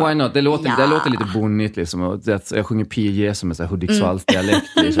 Alltså. Ja, men why not? Det låter lite bonnigt. Liksom. Och jag sjunger P.J. som är Hudiksvalls-dialekt.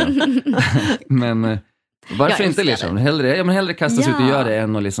 Liksom. Men varför inte? Liksom? Hellre kasta sig ut och göra det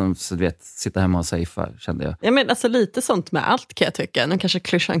än att liksom, så vet, sitta hemma och safea, kände jag. Ja, men alltså, lite sånt med allt kan jag tycka. Nu kanske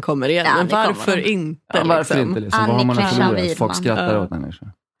klyschan kommer igen. Men varför inte? Ja, varför inte? Liksom? Vad har man att förlora? Folk skrattar åt den.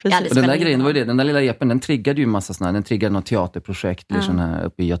 Liksom. Och den där grejen var ju det, den där lilla epen, den triggade ju massa sådana, den triggade något teaterprojekt liksom här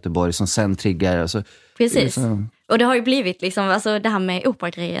uppe i Göteborg som sen triggar. Så, precis. Liksom. Och det har ju blivit liksom, alltså det här med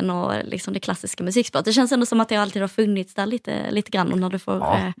operagrejen och liksom det klassiska musikspåret. Det känns ändå som att det alltid har funnits där lite grann när du får...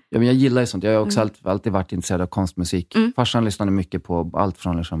 Ja, men jag gillar ju sånt. Jag har också alltid varit intresserad av konstmusik. Farsan lyssnade mycket på allt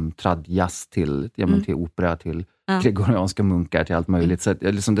från liksom tradjazz till opera till gregorianska munkar till allt möjligt. Så att,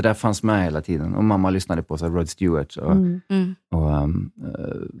 liksom, det där fanns med hela tiden. Och mamma lyssnade på så Rod Stewart och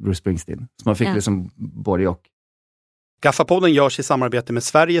Bruce Springsteen. Så man fick liksom både och. Gaffapodden görs i samarbete med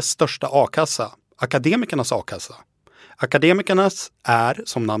Sveriges största a-kassa, Akademikernas a-kassa. Akademikernas är,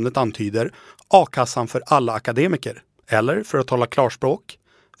 som namnet antyder, a-kassan för alla akademiker. Eller, för att tala klarspråk,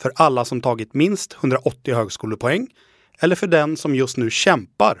 för alla som tagit minst 180 högskolepoäng. Eller för den som just nu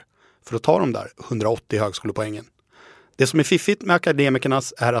kämpar för att ta de där 180 högskolepoängen. Det som är fiffigt med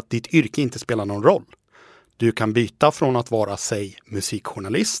Akademikernas är att ditt yrke inte spelar någon roll. Du kan byta från att vara, säg,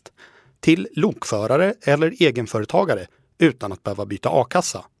 musikjournalist till lokförare eller egenföretagare utan att behöva byta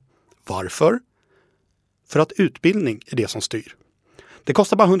a-kassa. Varför? För att utbildning är det som styr. Det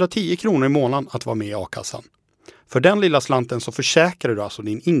kostar bara 110 kronor i månaden att vara med i a-kassan. För den lilla slanten så försäkrar du alltså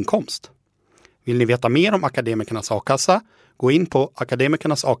din inkomst. Vill ni veta mer om Akademikernas a-kassa? Gå in på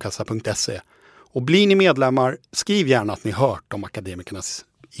akademikernasakassa.se. Och blir ni medlemmar, skriv gärna att ni hört om Akademikernas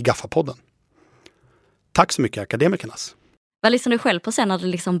i Gaffapodden. Tack så mycket Akademikernas. Vad lyssnade du själv på sen när du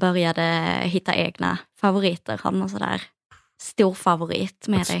liksom började hitta egna favoriter? Har du någon sådär stor favorit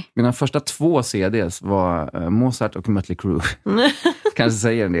med dig? Mina första 2 CDs var Mozart och Mötley Crüe. Kanske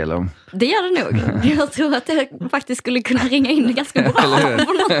säger en del om. Det gör det nog. Jag tror att det faktiskt skulle kunna ringa in ganska bra. På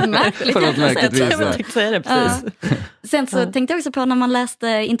något märkligt. På något märkligt vis. Jag tänkte säga det precis. Sen så tänkte jag också på när man läste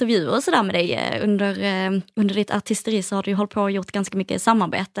intervjuer och sådär med dig under ditt artisteri, så har du ju hållit på och gjort ganska mycket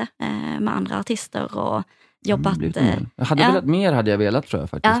samarbete med andra artister och jobbat. Jag hade velat mer, hade jag velat, tror jag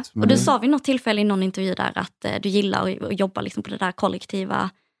faktiskt. Ja, och du sa vid något tillfälle i någon intervju där att du gillar att jobba liksom på det där kollektiva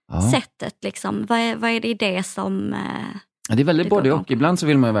sättet. Liksom. Vad är det i det som... Det är väldigt både och. Ibland så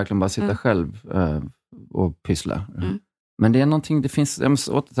vill man ju verkligen bara sitta själv och pyssla. Men det är någonting, det finns,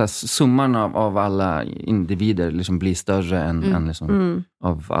 summan av alla individer liksom blir större än liksom,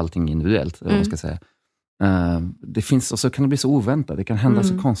 av allting individuellt, vad man ska säga. Det finns, och så kan det bli så oväntat. Det kan hända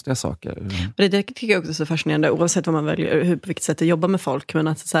så konstiga saker. Det tycker jag också är så fascinerande, oavsett vad man väljer, på vilket sätt att jobba med folk, men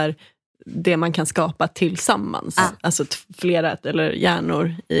att så här, det man kan skapa tillsammans, alltså flera eller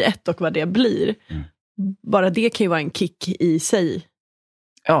hjärnor i ett, och vad det blir, bara det kan ju vara en kick i sig,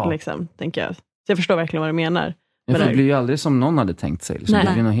 liksom, tänker jag. Så jag förstår verkligen vad du menar. Ja, för det blir ju aldrig som någon hade tänkt sig, liksom.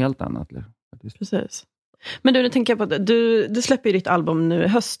 Det blir något helt annat. Precis. Men nu tänker jag på att du släpper ju ditt album nu i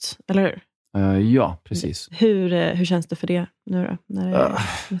höst, eller hur? Ja, precis. Hur känns det för det nu då? Det är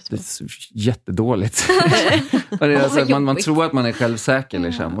jättedåligt. Man tror att man är självsäker.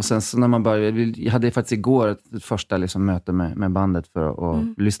 Liksom. Och sen så när man börjar... Jag hade faktiskt igår ett första liksom, möte med bandet för att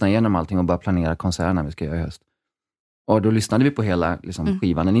lyssna igenom allting och bara planera konserterna vi ska göra i höst. Och då lyssnade vi på hela liksom,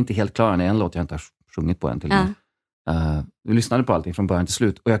 skivan. Den är inte helt klar, en låt jag inte har sjungit på än till. Vi lyssnade på allting från början till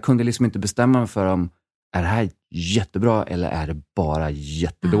slut. Och jag kunde liksom inte bestämma mig för om är det här jättebra eller är det bara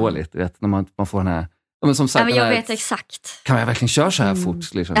jättedåligt? Vet, när man får den här... Men som sagt, men jag vet exakt. Kan jag verkligen köra så här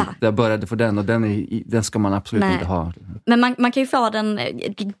fort? Liksom? Jag började för den och den ska man absolut inte ha. Men man kan ju få den...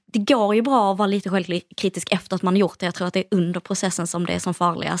 Det går ju bra att vara lite självkritisk efter att man gjort det. Jag tror att det är under processen som det är som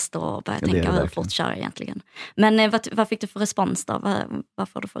farligast och börja tänka hur fort kör jag egentligen. Men vad fick du för respons då? Vad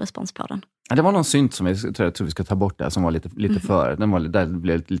får du för respons på den? Ja, det var någon synt som jag tror vi ska ta bort där, som var lite för. Där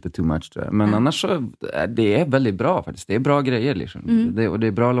blev lite too much, tror jag. Men annars så det är väldigt bra faktiskt. Det är bra grejer liksom. Och det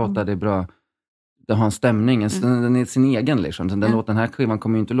är bra låtar, det är bra... det har en stämning, den är sin egen liksom. Den här skivan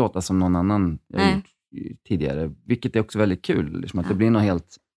kommer ju inte låta som någon annan jag gjort tidigare, vilket är också väldigt kul liksom, att det blir något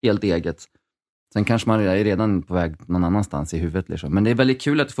helt eget. Sen kanske man är redan på väg någon annanstans i huvudet liksom. Men det är väldigt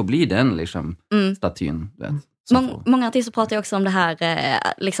kul att det får bli den liksom, statyn. Många artister pratar ju också om det här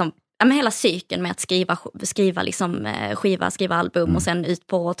liksom, men hela cykeln med att skriva liksom, skriva album och sen ut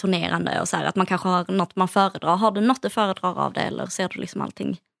på turnerande och så här, att man kanske har något man föredrar. Har du något du föredrar av det, eller ser du liksom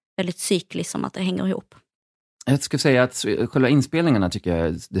allting väldigt cykliskt som att det hänger ihop? Jag skulle säga att själva inspelningarna tycker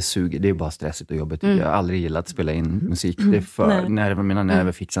jag det suger. Det är bara stressigt och jobbigt. Jag har aldrig gillat att spela in musik. Det är för mina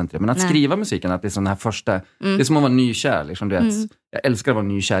nerver fixar inte det. Men att skriva musiken, att det är sån här första... Det är som att vara nykär. Liksom, du vet. Jag älskar att vara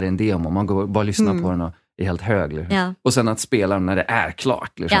nykär i en demo. Man går bara lyssnar på den och är helt hög. Liksom. Ja. Och sen att spela när det är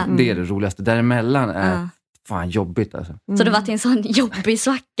klart. Liksom. Det är det roligaste. Däremellan är fan jobbigt. Alltså. Så det var till en sån jobbig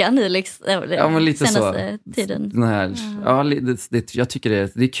svacka nu liksom, ja, men lite så. Tiden. Den här, jag tycker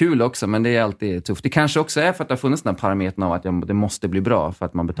det är kul också, men det är alltid tufft. Det kanske också är för att det har funnits den här parametern av att det måste bli bra för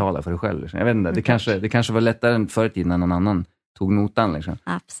att man betalar för det själv. Liksom. Jag vet inte, det kanske var lättare än förr i tiden när någon annan tog notan. Liksom.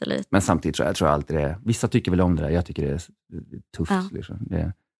 Absolut. Men samtidigt tror jag alltid det är, vissa tycker väl om det där, jag tycker det är tufft. Ja. Liksom.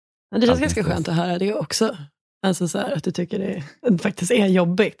 Det känns ganska skönt att höra det också. Alltså så här, att du tycker det faktiskt är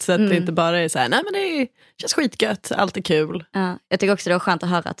jobbigt. Så att det inte bara är så här, nej men det känns skitgött, allt är kul. Ja, jag tycker också det är skönt att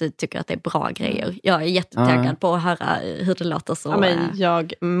höra att du tycker att det är bra grejer. Jag är jättetaggad på att höra hur det låter så. Ja, men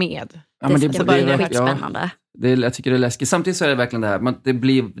jag med. Ja, men det ska bli skitspännande. Jag tycker det är läskigt. Samtidigt så är det verkligen det här.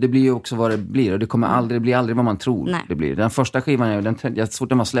 Det blir ju också vad det blir. Och det kommer aldrig vad man tror det blir. Den första skivan, så fort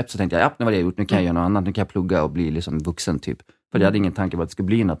den var släppt så tänkte jag, nu var det jag gjort, nu kan jag göra något annat. Nu kan jag plugga och bli liksom vuxen typ. För jag hade ingen tanke på att det skulle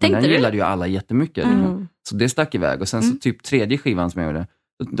bli något. Men den gillade ju alla jättemycket. Liksom. Så det stack iväg. Och sen så typ tredje skivan som jag gjorde,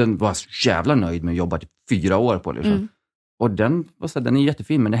 den var så jävla nöjd med att jobba typ 4 år på. Liksom. Och den är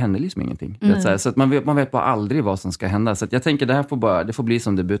jättefin, men det händer liksom ingenting. Så att man vet bara aldrig vad som ska hända. Så att jag tänker, det får bli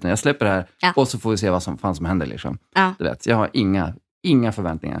som debuten. Jag släpper det här och så får vi se vad som händer. Liksom. Ja. Du vet, jag har inga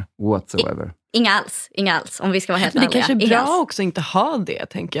förväntningar whatsoever. Inga alls, om vi ska vara helt ärliga. Det kanske är bra också inte ha det,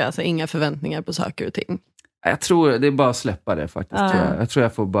 tänker jag. Alltså, inga förväntningar på saker och ting. Jag tror det är bara att släppa det faktiskt.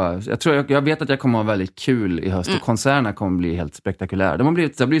 Jag vet att jag kommer att ha väldigt kul i höst. Och konserterna kommer att bli helt spektakulära. Det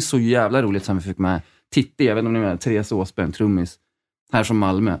har blivit så jävla roligt som vi fick med Titti, jag vet inte om ni menar, Therese Åsberg, trummis här från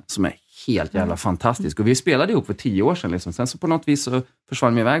Malmö, som är helt jävla fantastisk. Och vi spelade ihop för 10 år sedan. Liksom. Sen så på något vis så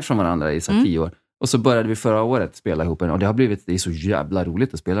försvann vi iväg från varandra i så 10 år. Och så började vi förra året spela ihop. Och det är så jävla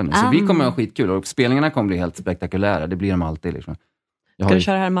roligt att spela nu. Så vi kommer att ha skitkul. Och spelningarna kommer bli helt spektakulära. Det blir de alltid. Liksom. Ska du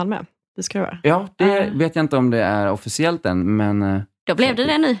köra här i Malmö? Det ska du vara. Ja, det vet jag inte om det är officiellt än. Men... Då blev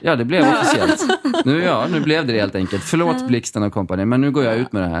det nu. Ja, det blev officiellt. Nu blev det helt enkelt. Förlåt Blixten och kompani, men nu går jag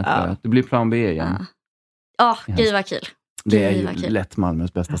ut med det här. Det blir plan B igen. Gud vad kul. Det är ju lätt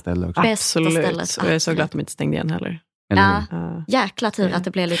Malmös bästa ställe också. Absolut. Och jag är så glad att de inte stängde igen heller. Jäkla tur att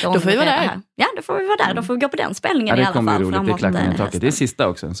det blev lite ordning. Då får vi vara där. Ja, då får vi vara där. Då får vi gå på den spelningen i alla fall. Det kommer bli roligt. Det är sista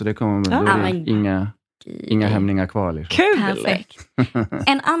också. Så det kommer inga hämningar kvar. Liksom. Kul! Perfekt.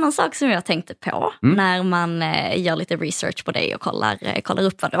 En annan sak som jag tänkte på när man gör lite research på dig och kollar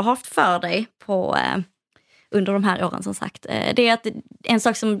upp vad du har haft för dig på... under de här åren som sagt. Det är att en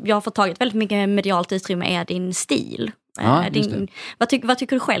sak som jag har fått tagit väldigt mycket medialt utrymme är din stil. Vad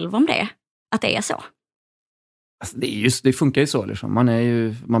tycker du själv om det? Att det är så? Alltså det funkar ju så. Liksom.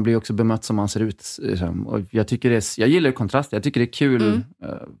 Man blir också bemött som man ser ut. Liksom. Och jag gillar kontrast. Jag tycker det är kul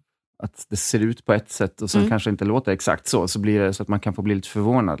att det ser ut på ett sätt och som kanske inte låter exakt så blir det så att man kan få bli lite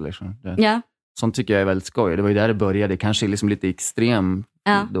förvånad. Liksom. Sånt tycker jag är väldigt skoj. Det var ju där det började. Kanske liksom lite extrem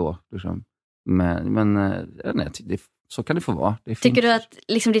då. Liksom. Men så kan det få vara. Tycker du att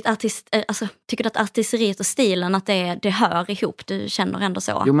liksom tycker du att artisteriet och stilen att det hör ihop? Du känner ändå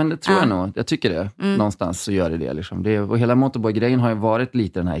så? Jo, men det tror jag nog. Jag tycker det. Någonstans så gör det liksom. Och hela Motorboy-grejen har ju varit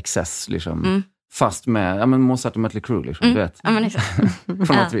lite den här excess liksom. Fast med Mozart och Mötley Crüe liksom, du vet. Ja, men exakt.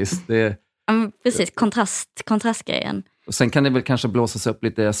 På något vis. Precis, kontrastgrejen. Och sen kan det väl kanske blåsas upp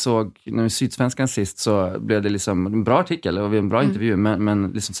lite. Jag såg nu i Sydsvenskan sist så blev det liksom en bra artikel och en bra intervju.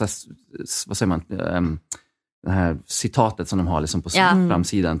 Men liksom så här, vad säger man? Det här citatet som de har liksom på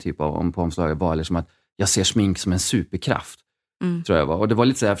framsidan typ på omslaget var liksom att jag ser smink som en superkraft. Tror jag var. Och det var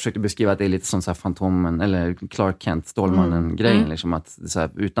lite så här, jag försökte beskriva att det är lite som så här Fantomen eller Clark Kent, Stålmannen-grejen. Liksom att så här,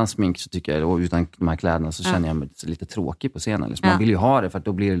 utan smink så tycker jag, och utan de här kläderna så känner jag mig lite tråkig på scenen. Liksom. Man vill ju ha det för att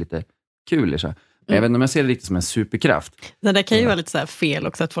då blir det lite kul. Liksom. Men jag vet inte om jag ser det riktigt som en superkraft. Det där kan ju vara lite så här fel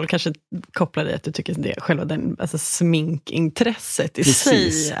också, att folk kanske kopplar det att du tycker det själva sminkintresset i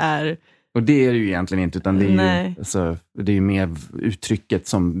sig är... Och det är det ju egentligen inte, utan det är ju mer uttrycket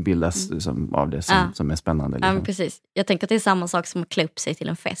som bildas av det som är spännande. Liksom. Ja, precis. Jag tänker att det är samma sak som att klä upp sig till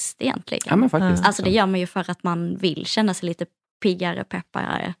en fest egentligen. Ja, men faktiskt. Alltså det gör man ju för att man vill känna sig lite piggare,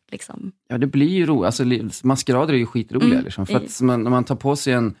 peppare. Liksom. Ja, det blir ju roligt. Alltså, maskerader är ju skitroliga. Liksom, för att när man tar på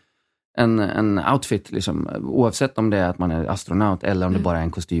sig en outfit, liksom, oavsett om det är att man är astronaut eller om det bara är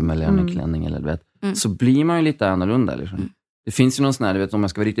en kostym eller en klänning eller vet, så blir man ju lite annorlunda. Liksom. Det finns ju någon sån här, du vet, om man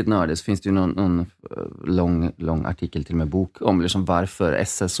ska vara riktigt nördig så finns det ju någon lång artikel till och med bok om liksom varför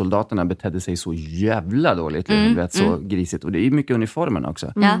SS-soldaterna betedde sig så jävla dåligt. Vet, så grisigt. Och det är ju mycket uniformerna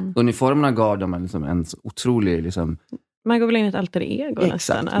också. Uniformerna gav dem en otrolig... Liksom, man går väl in i ett alter ego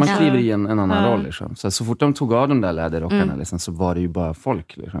nästan. Man kliver i en annan roll. Liksom. Så fort de tog av de där läderrockarna liksom, så var det ju bara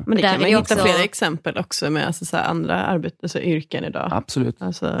folk. Liksom. Men det kan man hitta flera exempel också med alltså, så här, andra yrken idag. Absolut.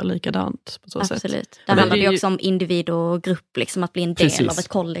 Alltså likadant på så sätt. Där handlar det ju också om individ och grupp. Liksom, att bli en del av ett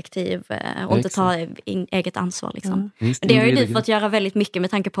kollektiv och inte ta eget ansvar. Liksom. Men det har ju du fått göra väldigt mycket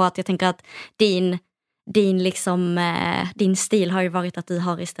med tanke på att jag tänker att din stil har ju varit att du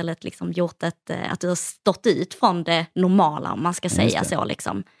har istället liksom gjort att du har stått ut från det normala, om man ska säga så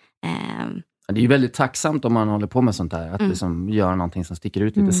liksom. Det är ju väldigt tacksamt om man håller på med sånt här, att liksom göra någonting som sticker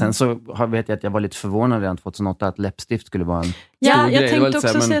ut lite. Sen så vet jag att jag var lite förvånad redan 2008 att läppstift skulle vara en stor grej. Jag tänkte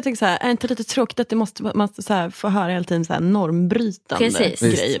också säga, så här, är det inte lite tråkigt att det man så här, få höra hela tiden så här normbrytande grej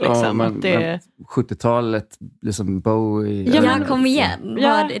liksom. Ja, 70-talet, liksom Bowie. Ja, kom igen.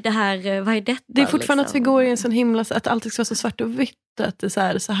 Vad är detta? Det är fortfarande liksom? Att vi går i en sån himla, att allt ska vara så svart och vitt, att det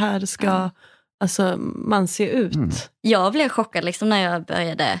är så här ska alltså, man se ut. Jag blev chockad liksom när jag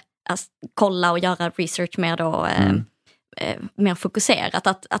började kolla och göra research mer då, mer fokuserat,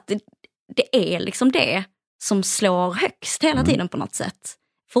 att det är liksom det som slår högst hela tiden på något sätt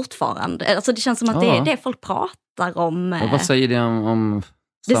fortfarande. Alltså det känns som att det är det folk pratar om. Och vad säger det om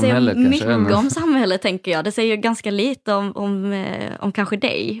det samhället? Det säger mycket om samhället, tänker jag. Det säger ganska lite om kanske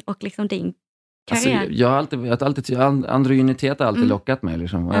dig och liksom din karriär. Alltså, androgynitet har alltid lockat mig.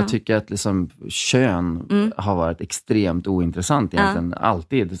 Liksom. Och jag tycker att liksom, kön har varit extremt ointressant egentligen.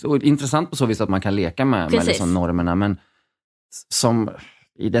 Alltid. Och intressant på så vis att man kan leka med liksom, normerna. Men som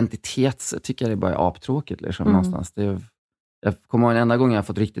identitet tycker jag det bara är aptråkigt. Liksom, någonstans. Jag kommer ihåg en enda gång jag har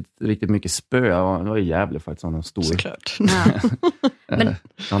fått riktigt mycket spö. Och det var jävligt faktiskt sån stor. Såklart.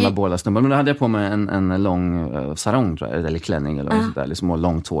 Båda snubbar. Men då hade jag på mig en lång sarong, tror jag, eller klänning eller sånt där, liksom, och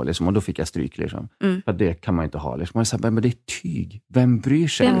långt hår. Liksom, och då fick jag stryk. Liksom. För det kan man inte ha. Liksom. Och jag sa, men det är tyg. Vem bryr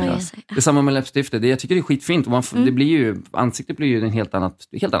sig? Det är samma med läppstiftet. Jag tycker det är skitfint. Det blir ju, ansiktet blir ju en helt annat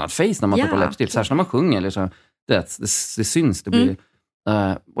face när man tar på läppstift. Särskilt när man sjunger. Liksom. Det syns. Det blir,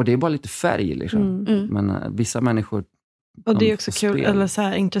 och det är bara lite färg. Liksom. Men vissa människor... Och det är också kul, eller så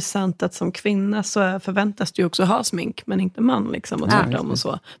här intressant att som kvinna så förväntas du också ha smink, men inte man liksom, och tvärtom och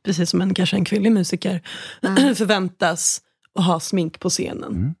så. Precis som kanske en kvinnlig musiker förväntas att ha smink på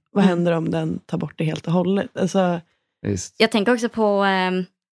scenen. Vad händer om den tar bort det helt och hållet? Alltså... Jag tänker också på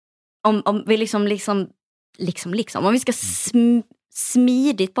om vi liksom om vi ska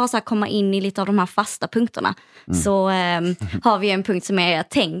smidigt bara så här komma in i lite av de här fasta punkterna, så har vi en punkt som är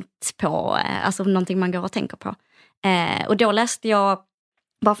tänkt på, alltså någonting man går och tänker på. Och då läste jag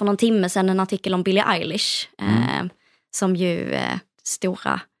bara för någon timme sedan en artikel om Billie Eilish, som ju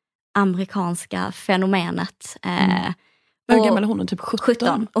stora amerikanska fenomenet. Hur gammal är hon? Typ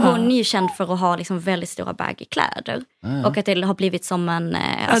 17. Och hon är ju känd för att ha liksom väldigt stora baggy kläder. Och att det har blivit som en...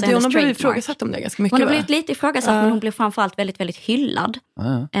 Alltså hon har blivit ifrågasatt om det ganska mycket. Hon har blivit lite ifrågasatt, men hon blev framförallt väldigt, väldigt hyllad.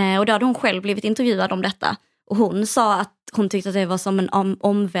 Och då hade hon själv blivit intervjuad om detta. Och hon sa att hon tyckte att det var som en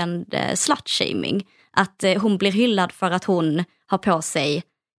omvänd slut-shaming. Att hon blir hyllad för att hon har på sig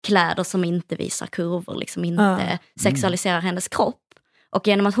kläder som inte visar kurvor, liksom inte sexualiserar hennes kropp. Och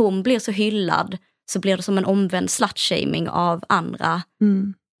genom att hon blir så hyllad så blir det som en omvänd slut-shaming av andra.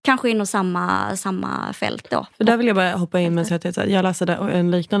 Kanske inom samma fält då. För där vill jag bara hoppa in med så att jag läste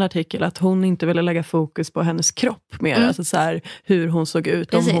en liknande artikel att hon inte ville lägga fokus på hennes kropp mer. Alltså så här, hur hon såg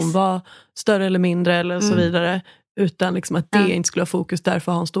ut, precis. Om hon var större eller mindre eller så vidare. Utan liksom att det inte skulle ha fokus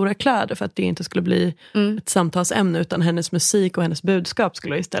därför har hon stora kläder, för att det inte skulle bli ett samtalsämne, utan hennes musik och hennes budskap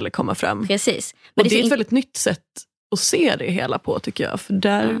skulle istället komma fram. Precis. Men och det är ett väldigt nytt sätt att se det hela på, tycker jag. För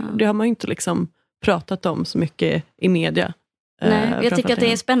det har man ju inte liksom pratat om så mycket i media. Nej, jag tycker att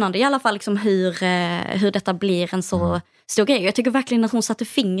det är spännande i alla fall liksom hur detta blir en så stor grej. Jag tycker verkligen att hon satte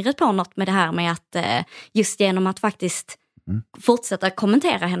fingret på något med det här med att just genom att faktiskt fortsätta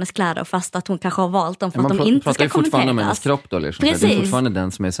kommentera hennes kläder, fast att hon kanske har valt dem för att de inte ska kommenteras. Man pratar ju fortfarande om hennes kropp då. Liksom. Det är fortfarande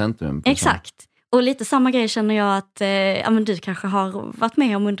den som är centrum. Exakt. Och lite samma grej känner jag att men du kanske har varit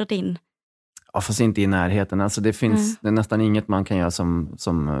med om under din... Ja, fast inte i närheten. Alltså det finns det är nästan inget man kan göra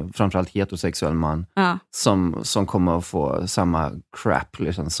som framförallt heterosexuell man som kommer att få samma crap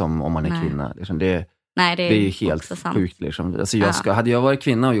liksom, som om man är kvinna. Liksom. Nej, det är ju helt sjukt. Liksom. Alltså hade jag varit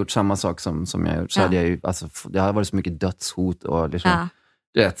kvinna och gjort samma sak som jag gjort, så hade jag ju, alltså, det hade varit så mycket dödshot och liksom,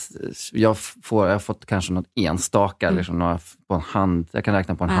 jag har fått kanske något enstaka, liksom, några på en hand, jag kan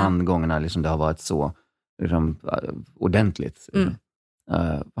räkna på en hand gångerna liksom, det har varit så liksom, ordentligt. Liksom.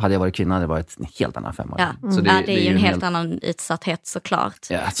 Hade jag varit kvinna hade det varit en helt annan femma. Så det är ju en helt annan utsatthet såklart.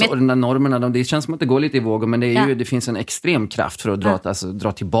 Och de där normerna, det känns som att det går lite i vågor, men det finns en extrem kraft för att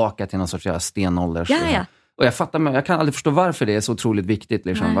dra tillbaka till någon sorts stenålder. Och jag kan aldrig förstå varför det är så otroligt viktigt.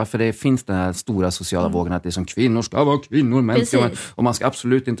 Liksom. Varför det finns den här stora sociala vågen att det är som kvinnor ska vara kvinnor, och man ska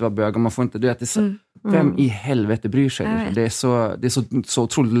absolut inte vara bög, och man får inte, vem i helvete bryr sig? Liksom. Det är så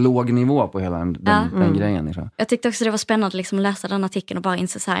otroligt låg nivå på hela den grejen. Liksom. Jag tyckte också det var spännande liksom, att läsa den artikeln och bara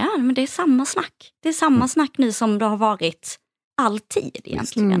inse så här, men det är samma snack. Det är samma snack nu som det har varit alltid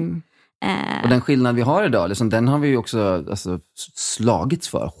egentligen. Och den skillnad vi har idag, liksom, den har vi ju också slagits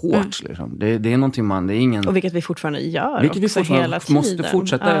för hårt. Liksom. Det är någonting det är ingen... Och vilket vi fortfarande gör. Vilket vi fortfarande hela tiden måste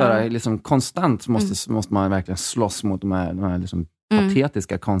fortsätta göra. Liksom, konstant måste man verkligen slåss mot de här liksom,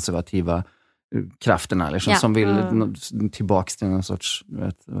 patetiska, konservativa krafterna. Liksom, som vill tillbaks till någon sorts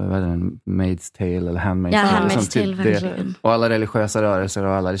Maid's Tale eller Handmaid's Tale. Och alla religiösa rörelser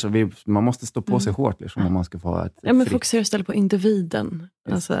och alla. Liksom, man måste stå på sig hårt liksom, om man ska få ett men fokusera istället på individen.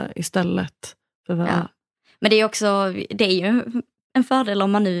 Alltså, istället för Men det är ju en fördel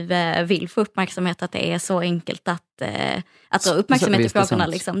om man nu vill få uppmärksamhet, att det är så enkelt att dra uppmärksamhet i frågorna.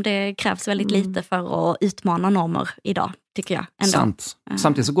 Liksom. Det krävs väldigt lite för att utmana normer idag, tycker jag. Ändå. Sant.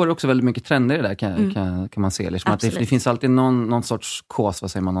 Samtidigt så går det också väldigt mycket trender i det där, kan man se. Liksom, att det finns alltid någon sorts kås,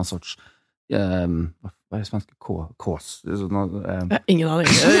 vad säger man, någon sorts... vad är det svenska? Kås? Ingen aning.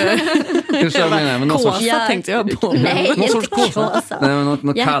 Kåsa tänkte jag på. Nej, någon sorts kåsa.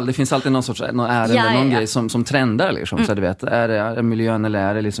 Något kall. Det finns alltid någon sorts ärende, någon grej som trendar. Liksom. Så du vet, är det miljön eller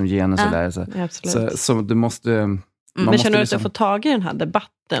är det liksom genus? Eller, så du måste... Men känner du att du får tag i den här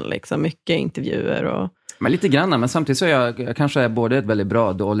debatten? Liksom, mycket intervjuer och... Men lite grann, men samtidigt så jag kanske är både ett väldigt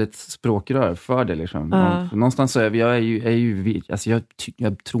bra dåligt språkrör för det liksom. Någonstans så är jag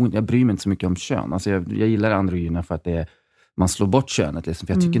bryr mig inte så mycket om kön. Alltså jag gillar androgyna för att man slår bort könet liksom,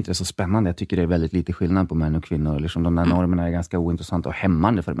 för jag tycker inte det är så spännande. Jag tycker det är väldigt lite skillnad på män och kvinnor liksom, de där normerna är ganska ointressanta och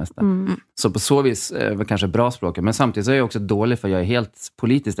hämmande för det mesta. Så på så vis är det kanske bra språk, men samtidigt så är jag också dålig, för jag är helt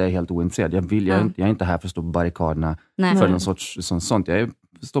politiskt helt ointresserad. Jag är inte här för att stå på barrikaderna för någon sorts sånt. Jag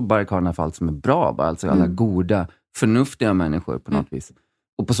står barrikaderna för allt som är bra, alltså alla goda, förnuftiga människor på något vis.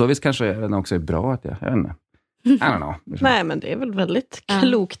 Och på så vis kanske den också är bra att jag vet inte. I don't know. Nej, men det är väl väldigt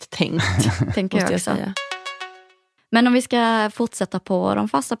klokt tänkt, tänker jag också. Säga. Men om vi ska fortsätta på de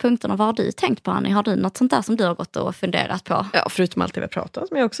fasta punkterna, vad har du tänkt på, Annie? Har du något sånt där som du har gått och funderat på? Ja, förutom allt det vi har pratat om,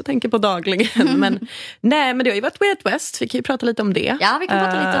 som jag också tänker på dagligen. Men det har ju varit Way Out West, vi kan ju prata lite om det. Ja, vi kan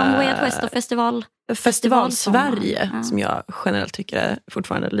prata lite om Way Out West och Festival Sverige, som jag generellt tycker är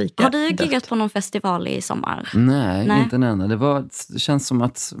fortfarande lika. Har du giggat på någon festival i sommar? Nej. Inte en enda. Det känns som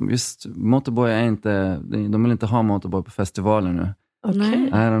att just Motorboy de vill inte ha Motorboy på festivaler nu. Okej.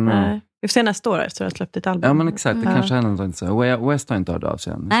 I don't know. Nej. Vi får se nästa år efter att ha släppt ett album. Ja, men exakt. Det kanske är något så. Way Out West har inte hört av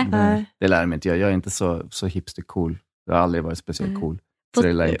sig än. Det lär mig inte. Jag är inte så hipster cool. Jag har aldrig varit speciellt cool. Så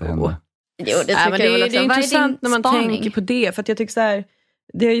det lär inte hända. Jo, det är intressant när man tänker på det. För att jag tycker så här,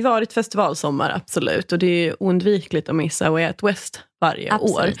 det har ju varit festivalsommar, absolut. Och det är ju oundvikligt att missa Way Out West varje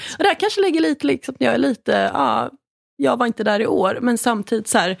år. Och det här kanske ligger lite liksom, jag är lite, jag var inte där i år. Men samtidigt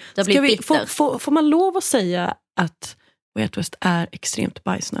så här, får man lov att säga att Way Out West är extremt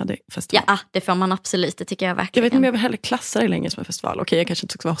bajsnödig festival? Ja, det får man absolut, det tycker jag verkligen. Jag vet inte om jag vill heller klassa det längre som en festival. Okej, jag kanske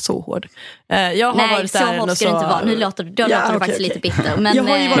inte ska vara så hård. Jag har varit så där hård ska det inte vara. Nu låter du faktiskt lite bitter.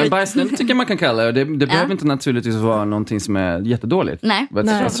 Men bajsnödig tycker man kan kalla det. Det behöver inte naturligtvis vara någonting som är jättedåligt. Nej.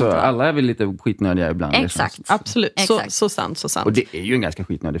 Alltså, alla är väl lite skitnödiga ibland. Exakt. Liksom. Absolut, så sant. Och det är ju en ganska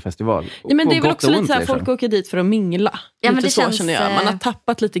skitnödig festival. Ja, men det är väl också lite så här, folk åker dit för att mingla. Ja, men det så känns, känner jag. Man har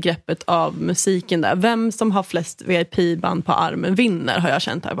tappat lite greppet av musiken där. Vem som har flest VIP-band på armen vinner, har jag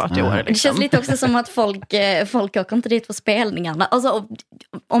känt här vart i år. Liksom. Det känns lite också som att folk åker inte dit för spelningarna. Alltså,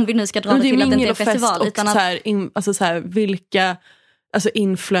 om vi nu ska dra det till att det inte är festival. Utan att... så här, vilka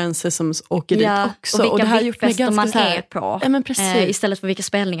influencers som åker dit också. Och vilka viktfester man här, är på. Ja, men precis. Istället för vilka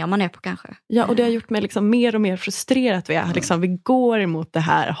spelningar man är på kanske. Ja, och det har gjort mig liksom mer och mer frustrerad. Vi går emot det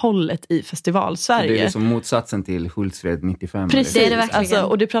här hållet i festival-Sverige. Det är liksom motsatsen till Hultsfred 95. Precis, det är det verkligen.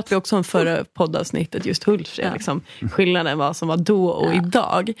 Och det pratade vi också om förra poddavsnittet, just Hultsfred. Ja. Liksom, skillnaden var som var då och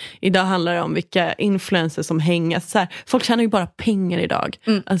idag. Idag handlar det om vilka influencers som hänger. Så här, folk tjänar ju bara pengar idag.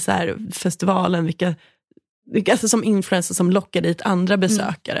 Alltså här, festivalen, vilka som influencers som lockar dit andra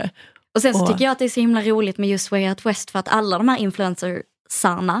besökare. Och sen så tycker jag att det är så himla roligt med just Way Out West, för att alla de här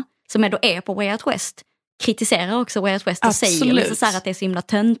influencersarna som då är på Way Out West, kritiserar också Way Out West och säger liksom så här att det är så himla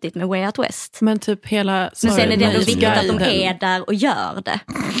töntigt med Way Out West. Men typ hela... Men sen är det ändå viktigt att de är där och gör det.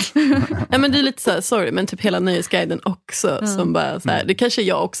 Ja, men det är lite så här, sorry, men typ hela Nöjesguiden också som bara så här, det kanske är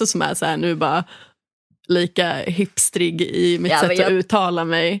jag också som är så här nu bara lika hipstrig i mitt sätt att uttala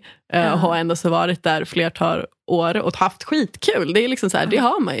mig och har ändå så varit där flertal år och haft skitkul. Det är liksom så här, det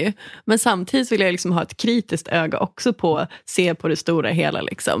har man ju. Men samtidigt vill jag liksom ha ett kritiskt öga också på se på det stora hela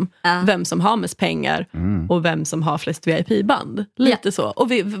liksom. Vem som har mest pengar och vem som har flest VIP-band. Lite så.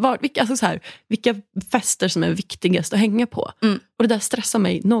 Och alltså så här, vilka fester som är viktigast att hänga på. Och det där stressar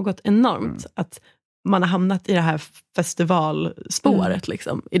mig något enormt att man har hamnat i det här festivalspåret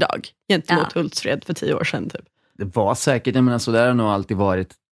liksom, idag. Gentemot Hultsfred för 10 år sedan typ. Det var säkert, jag menar så där har nog alltid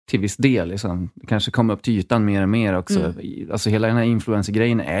varit till viss del. Liksom. Det kanske kommer upp till ytan mer och mer också. Alltså hela den här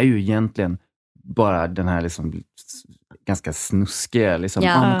influencer-grejen är ju egentligen bara den här liksom ganska snuskiga liksom,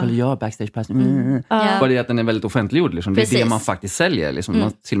 kolla jag backstagepass. Bara det att den är väldigt offentliggjord liksom. Det är det man faktiskt säljer liksom.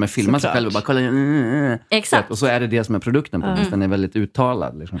 Man till och med filmar sig själv och bara kolla. Exakt. Och så är det som är produkten på den är väldigt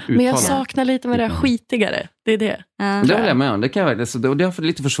uttalad liksom. Men jag saknar lite med det skitigare. Det är det. Det håller jag med om. Det kan jag verkligen. Det har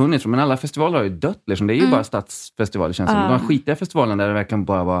lite försvunnit men alla festivaler har ju dött liksom. Det är ju bara stadsfestivaler känns som. De skitiga festivalen där det verkligen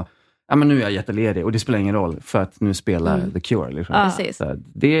bara var men nu är jag jätteledig och det spelar ingen roll för att nu spelar The Cure. Liksom. Så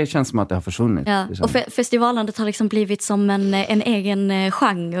det känns som att det har försvunnit. Liksom. Och festivalandet har liksom blivit som en egen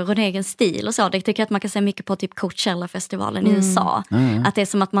genre och en egen stil. Och så. Det tycker jag att man kan se mycket på typ Coachella-festivalen i USA. Att det är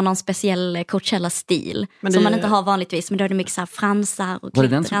som att man har en speciell Coachella-stil som man inte har vanligtvis. Men då är det mycket så här fransar och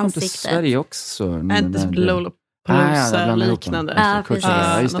klitter i ansiktet. Var det den som kom till Sverige också? Lollapalooza liknande.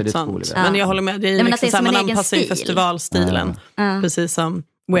 Men jag håller med, det är liksom så man anpassar ju festivalstilen. Precis som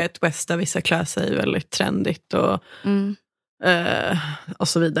Way Out West där vissa klär sig väldigt trendigt och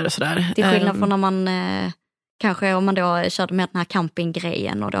så vidare. Sådär. Till skillnad från när man kanske om man då körde med den här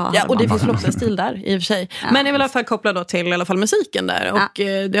campinggrejen. Och det finns också en stil där i och för sig. Men jag vill i alla fall koppla då till i alla fall musiken där. Och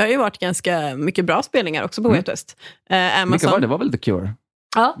det har ju varit ganska mycket bra spelningar också på Way Out West. Det var väl The Cure?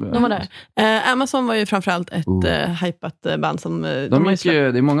 Ja, de var där. Amazon var ju framförallt ett hypat band som... Det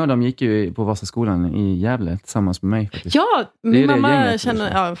är många av dem gick ju på Vasaskolan i Gävle tillsammans med mig faktiskt. Ja, min mamma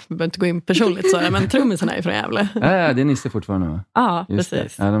känner... jag behöver inte gå in personligt så, men trummisen är ju från Gävle. Ja, det är Nisse fortfarande va? Ja,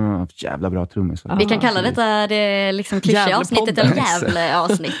 precis. Ja, de har haft jävla bra trummis. Vi kan kalla detta det liksom klyschig-avsnittet eller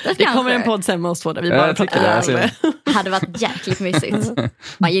Gävle-avsnittet. Det kommer en podd sen med oss två där vi bara pratar Gävle. Hade varit jäkligt mysigt.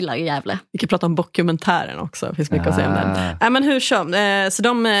 Man gillar ju Gävle. Vi kan prata om dokumentären också. Det finns mycket att säga om den. Men hur som? Så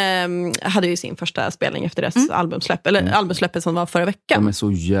de hade ju sin första spelning efter deras albumsläpp. Eller albumsläppet som var förra veckan. De är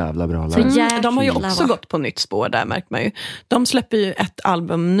så jävla bra. De har ju också gått på nytt spår där, märker man ju. De släpper ju ett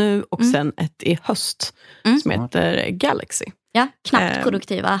album nu och sen ett i höst som heter Galaxy. Ja, knappt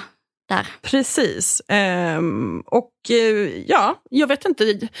produktiva där. Precis. Och jag vet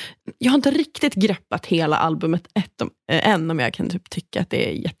inte. Jag har inte riktigt greppat hela albumet än om jag kan typ tycka att det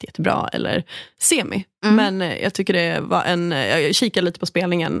är jättebra eller semi. Men jag tycker det var jag kikade lite på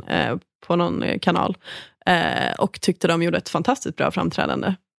spelningen på någon kanal och tyckte de gjorde ett fantastiskt bra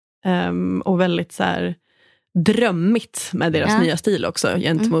framträdande. Och väldigt så här drömmigt med deras nya stil också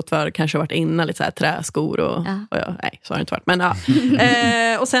gentemot vad det kanske varit innan, lite så här träskor och nej, så har det inte varit, men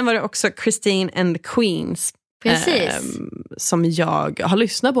och sen var det också Christine and the Queens. Precis. Som jag har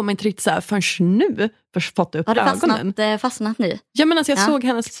lyssnat på men inte riktigt så här förrän nu fått upp ögonen. Har du fastnat nu? Ja, men alltså jag såg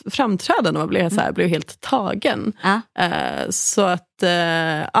hennes framträdande och blev helt tagen. Så att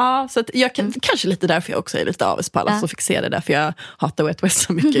jag kanske lite därför jag också är lite avis på alla som fick se det, därför jag hatar Way Out West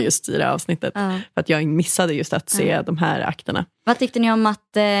så mycket just i det här avsnittet. För att jag missade just att se de här akterna. Vad tyckte ni om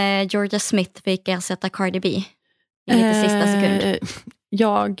att Georgia Smith fick ersätta Cardi B i lite sista sekund?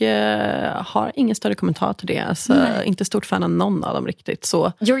 Jag har ingen större kommentar till det. Alltså, inte stort fan av någon av dem riktigt.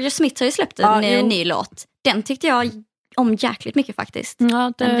 Så. Georgia Smith har ju släppt en ny låt. Den tyckte jag om jäkligt mycket faktiskt.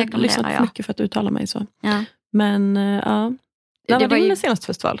 Ja, det har lyssnat för mycket för att uttala mig så. Ja. Men det var din senaste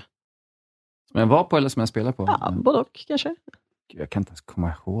festival. Som jag var på eller som jag spelar på? Ja, både och kanske. Jag kan inte ens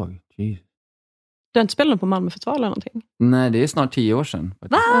komma ihåg. Jeez. Du har inte spelat på Malmöfestival eller någonting? Nej, det är snart 10 år sedan.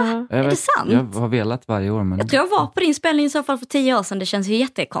 Va? Är det sant? Jag har velat varje år. Men... Jag tror jag var på din spelning i så fall för 10 år sedan. Det känns ju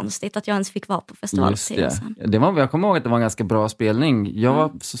jättekonstigt att jag ens fick vara på festival för 10 år sedan. Jag kommer ihåg att det var en ganska bra spelning. Jag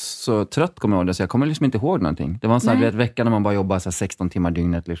var så trött, kommer jag ihåg det, så jag kommer liksom inte ihåg någonting. Det var en sån här vecka när man bara jobbar så 16 timmar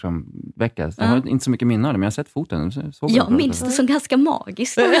dygnet liksom, vecka. Jag har inte så mycket minne av det, men jag har sett foten. Jag minns det som ganska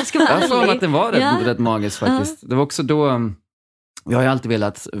magiskt. Jag tror att det var rätt magiskt faktiskt. Det var också då... Jag har alltid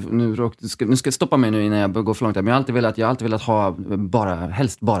velat, nu ska jag stoppa mig nu innan jag går för långt, men jag har alltid velat ha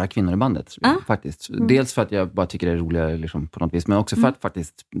helst bara kvinnor i bandet faktiskt. Dels för att jag bara tycker det är roligare liksom, på något vis, men också för att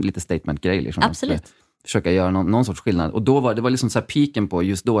faktiskt lite statement-grej liksom. Absolut. försöka göra någon sorts skillnad. Och då det var liksom så här piken på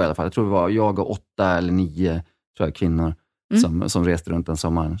just då i alla fall. Jag tror det var jag och 8 eller 9 kvinnor som reste runt den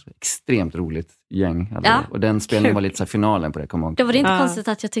sommaren. Extremt roligt gäng. Och den spelningen var lite så här finalen på det. Då var det inte konstigt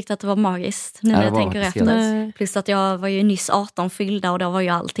att jag tyckte att det var magiskt. Nu när jag tänker efter. Plus att jag var ju nyss 18 fyllda och då var ju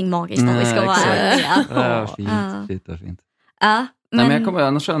allting magiskt när vi ska vara ärliga. Fint. Nej, men jag kommer,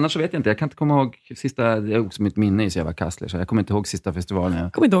 annars vet jag inte. Jag kan inte komma ihåg jag har också mitt minne i så jävla kastler. Så jag kommer inte ihåg sista festivalen.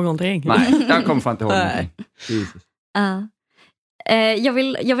 Jag kommer inte ihåg någonting. Nej, jag kommer fan inte ihåg någonting.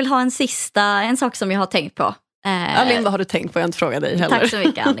 Jag vill ha en sak som jag har tänkt på. Linda, har du tänkt på? Jag inte fråga dig heller. Tack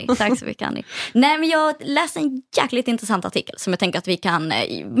så mycket, Annie. Nej, men jag läste en jäkligt intressant artikel som jag tänker att vi kan,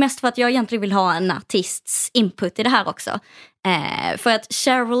 mest för att jag egentligen vill ha en artists input i det här också. För att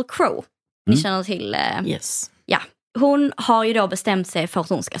Sheryl Crow, ni känner till... Yes. Ja, hon har ju då bestämt sig för att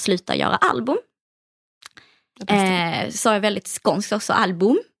hon ska sluta göra album. Så är väldigt skånskt också,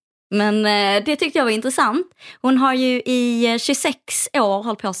 album. Men det tyckte jag var intressant. Hon har ju i 26 år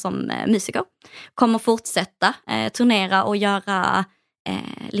hållit på som musiker. Kommer fortsätta turnera och göra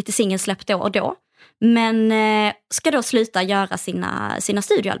lite singelsläpp då och då. Men ska då sluta göra sina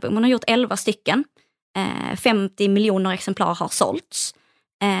studioalbum. Hon har gjort 11 stycken. 50 miljoner exemplar har sålts.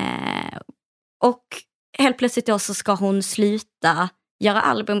 Och helt plötsligt då så ska hon sluta göra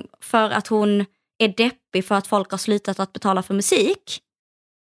album för att hon är deppig för att folk har slutat att betala för musik.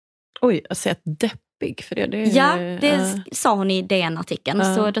 Oj, jag säger deppig för det. Ja, det sa hon i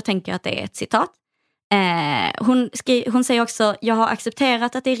DN-artikeln, så då tänker jag att det är ett citat. Hon säger också, jag har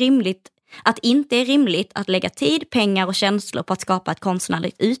accepterat att det inte är rimligt att lägga tid, pengar och känslor på att skapa ett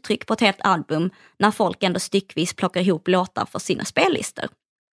konstnärligt uttryck på ett helt album när folk ändå styckvis plockar ihop låtar för sina spellistor.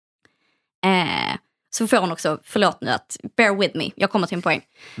 Så får hon också, förlåt nu att bear with me, jag kommer till en poäng.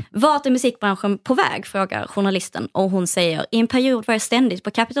 Vart är musikbranschen på väg, frågar journalisten. Och hon säger, i en period var jag ständigt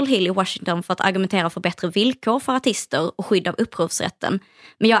på Capitol Hill i Washington för att argumentera för bättre villkor för artister och skydd av upphovsrätten.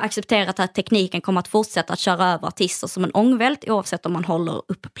 Men jag har accepterat att tekniken kommer att fortsätta att köra över artister som en ångvält oavsett om man håller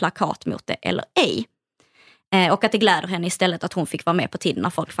upp plakat mot det eller ej. Och att det gläder henne istället att hon fick vara med på tiden när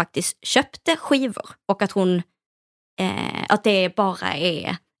folk faktiskt köpte skivor. Och att att det bara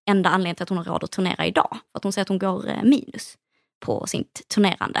är enda anledningen till att hon har råd att turnera idag. För att hon säger att hon går minus på sitt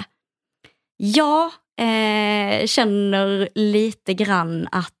turnerande. Jag känner lite grann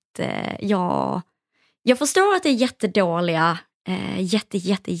att jag förstår att det är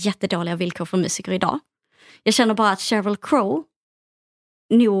jättedåliga villkor för musiker idag. Jag känner bara att Sheryl Crow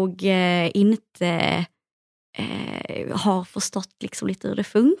nog inte har förstått liksom lite hur det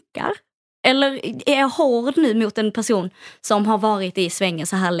funkar. Eller är jag hård nu mot en person som har varit i svängen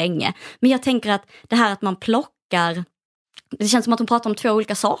så här länge. Men jag tänker att det här att man plockar... Det känns som att de pratar om 2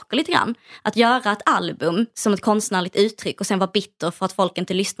 olika saker lite grann. Att göra ett album som ett konstnärligt uttryck och sen vara bitter för att folk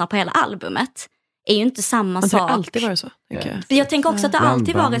inte lyssnar på hela albumet är ju inte samma sak. Det har alltid varit så. Jag tänker också att det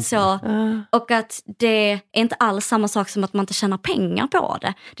alltid varit så. Och att det är inte alls samma sak som att man inte tjänar pengar på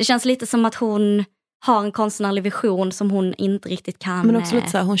det. Det känns lite som att hon har en konstnärlig vision som hon inte riktigt kan. Men också lite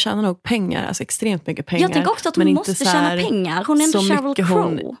så här, hon tjänar nog pengar, alltså extremt mycket pengar. Jag tänker också att hon måste tjäna pengar. Hon är inte Sheryl Crow. Så mycket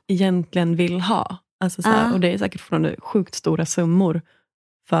hon egentligen vill ha. Alltså så här, och det är säkert från sjukt stora summor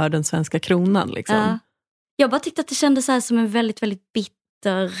för den svenska kronan. Liksom. Jag bara tyckte att det kändes så här som en väldigt, väldigt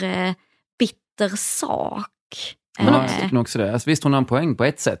bitter sak. Men jag tycker nog också det. Alltså, visst, hon har en poäng på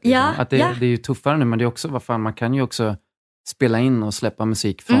ett sätt. Liksom. Att det är ju tuffare nu, men det är också, man kan ju också spela in och släppa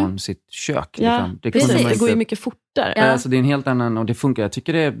musik från sitt kök. Ja, liksom. Det går ju mycket fortare. Alltså, det är en helt annan, och det funkar. Jag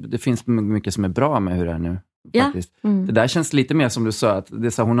tycker det finns mycket som är bra med hur det är nu. Faktiskt. Det där känns lite mer som du sa, att det är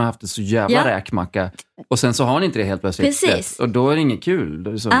så, hon har haft det så jävla räkmacka och sen så har hon inte det helt plötsligt. Precis. Och då är det inget kul.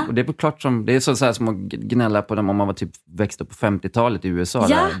 Och det är klart som, det är så här som att gnälla på dem om man var typ växte på 50-talet i USA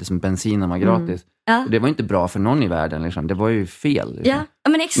där liksom bensinen var gratis. Och det var inte bra för någon i världen liksom. Det var ju fel liksom.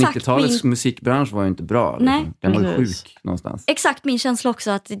 Men exakt, 90-talets musikbransch var ju inte bra liksom. Den var ju sjuk någonstans. Exakt min känsla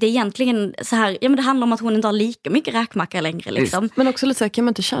också, att det är egentligen så här, men det handlar om att hon inte har lika mycket räkmacka längre liksom. Men också lite så här, kan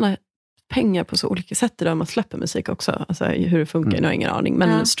man inte tjäna pengar på så olika sätt där man släpper musik också, alltså hur det funkar, jag har ingen aning,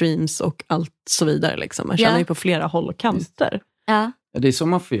 men streams och allt så vidare liksom. Man tjänar ju på flera håll och kanter. Ja, det är så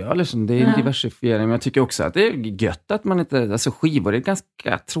man får göra liksom. Det är en diversifiering, men jag tycker också att det är gött att man inte, alltså skivor är ett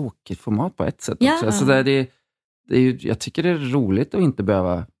ganska tråkigt format på ett sätt också. Alltså det är ju, jag tycker det är roligt att inte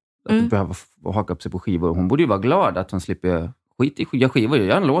behöva haka upp sig på skivor. Hon borde ju vara glad att hon slipper gör skivor,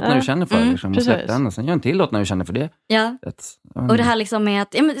 gör en låt när du känner för det liksom, och släpp den och sen gör en till låt när du känner för det. Och det här liksom med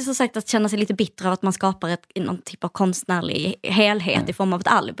att, som sagt, att känna sig lite bitter av att man skapar någon typ av konstnärlig helhet i form av ett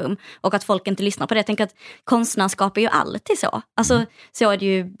album och att folk inte lyssnar på det. Jag tänker att konstnärskap är ju alltid så. Alltså så är det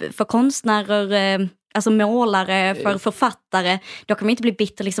ju för konstnärer alltså målare, för författare, då kan man inte bli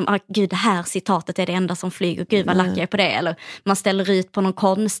bitter liksom, gud det här citatet är det enda som flyger, gud vad lackar jag på det, eller man ställer ut på någon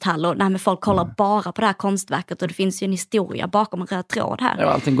konsthall och men folk kollar bara på det här konstverket och det finns ju en historia bakom en röd tråd här. Ja,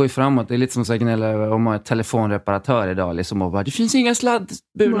 allting går ju framåt, det är lite som så gnäller om man är telefonreparatör idag liksom, och bara, det finns inga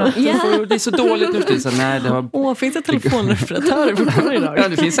sladdburna, det är så dåligt nu. Så, nej, det har... finns det telefonreparatörer fortfarande idag? Ja,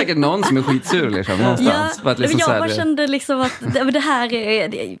 det finns säkert någon som är skitsur liksom, någonstans. Ja, för att liksom, jag så här, bara kände liksom att det här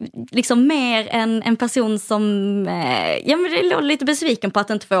är liksom mer än en person som men det låter lite besviken på att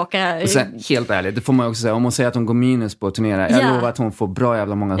inte få åka. Sen, helt ärligt, det får man också säga. Om hon säger att hon går minus på att turnera, jag lovar att hon får bra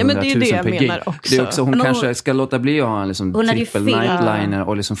jävla många 100 000 per gig. Det är också, hon kanske ska låta bli att ha en liksom triple nightliner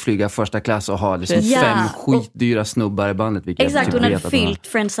och liksom flyga första klass och ha liksom 5 skitdyra snubbar i bandet. Exakt, hon hade fyllt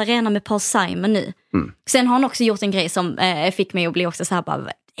Friends Arena med Paul Simon nu. Sen har hon också gjort en grej som fick mig att bli också så här bara,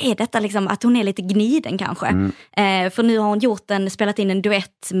 är detta liksom att hon är lite gniden kanske? För nu har hon spelat in en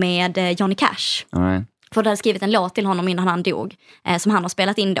duett med Johnny Cash. För hon hade skrivit en låt till honom innan han dog, som han har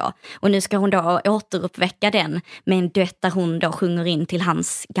spelat in då. Och nu ska hon då återuppväcka den med en duett där hon då sjunger in till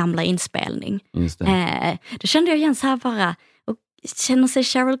hans gamla inspelning. Just det. Då kände jag igen så här bara, och känner sig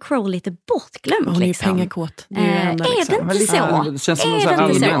Sheryl Crow lite bortglömd. Hon är liksom. pengakåt. Det är det inte så? Det känns som är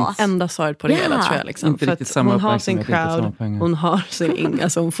det inte så? Enda svaret på det hela tror jag. Liksom. Inte för riktigt samma hon har sin crowd, hon har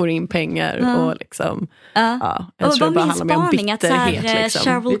alltså hon får in pengar och liksom... jag tror det bara handlar om bitterhet. Liksom.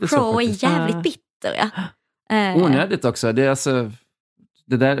 Sheryl Crow är jävligt bitter, onödigt också. Det är alltså...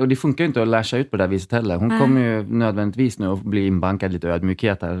 Det där, och det funkar ju inte att läsa ut på det där viset heller. Hon kommer ju nödvändigtvis nu att bli inbankad lite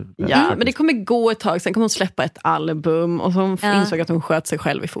ödmjukhet här. Ja, men det kommer gå ett tag. Sen kommer hon släppa ett album och så insåg att hon sköt sig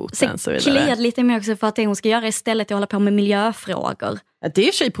själv i foten. Så kliad lite mer också för att det hon ska göra istället är att hålla på med miljöfrågor. Ja, det är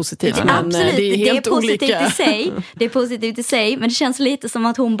i sig positivt, men absolut, det är helt positivt olika. I sig. Det är positivt i sig, men det känns lite som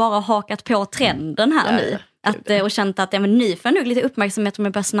att hon bara har hakat på trenden här nu. Och känt att nu får jag nog lite uppmärksamhet om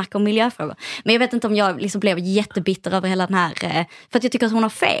jag börjar snacka om miljöfrågor. Men jag vet inte om jag liksom blev jättebitter över hela den här... För att jag tycker att hon har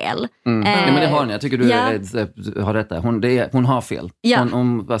fel. Nej, men det har hon. Jag tycker du har rätt där. Hon har fel.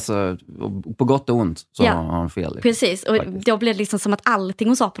 Alltså, på gott och ont så har hon fel. Liksom. Precis, och då blev det liksom som att allting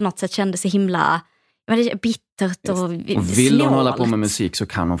hon sa på något sätt kändes så himla... bittert och vill hon hålla på med musik så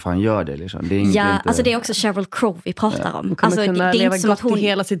kan hon fan göra det. Liksom. Det är inte... alltså det är också Sheryl Crow vi pratar om. Hon kommer alltså, kunna det är leva inte som att hon i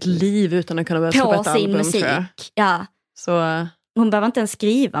hela sitt liv utan att kunna börja släppa ett album, musik. tror jag. Ja. Så... Hon behöver inte ens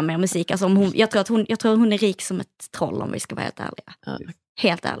skriva mer musik. Alltså, jag tror att hon är rik som ett troll om vi ska vara helt ärliga.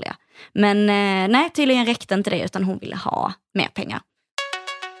 Helt ärliga. Men nej, tydligen räckte inte det utan hon ville ha mer pengar.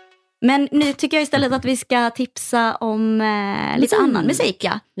 Men nu tycker jag istället att vi ska tipsa om lite annan musik.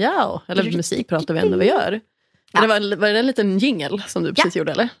 Ja, eller musik pratar vi ändå vi gör. Ja. Var det en liten jingle som du precis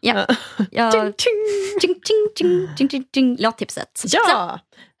gjorde, eller? Ja. Låttipset. Ja.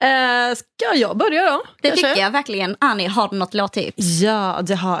 Ska jag börja då? Det kanske? Tycker jag verkligen. Annie, har du något låttips? Ja,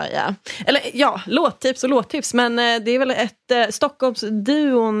 det har jag. Eller ja, låttips och låttips. Men det är väl ett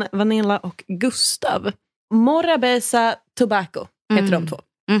Stockholmsduon Vanilla och Gustav. Morabeza Tobacco heter de två.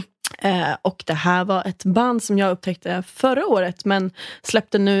 Och det här var ett band som jag upptäckte förra året men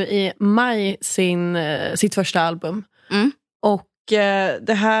släppte nu i maj sitt första album. Och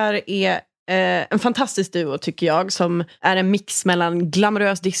det här är en fantastisk duo tycker jag som är en mix mellan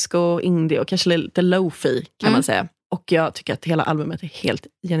glamorös disco, indie och kanske lite lo-fi kan man säga. Och jag tycker att hela albumet är helt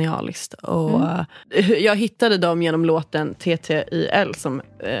genialiskt. Och jag hittade dem genom låten TTYL som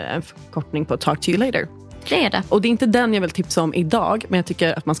en förkortning på Talk to you later. Det är det. Och det är inte den jag vill tipsa om idag, men jag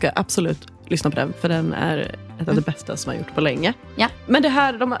tycker att man ska absolut lyssna på den, för den är ett av det bästa som jag har gjort på länge. Ja. Men det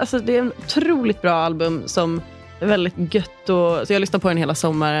här, det är en otroligt bra album som är väldigt gött. Så jag lyssnar på den hela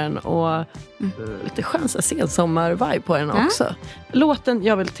sommaren och lite chansa sensommar-vibe på den också. Låten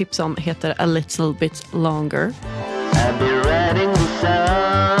jag vill tipsa om heter A Little Bit Longer. I'll be writing the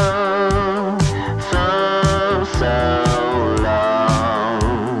song so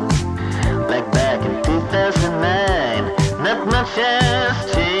long. Like back in 2009, not much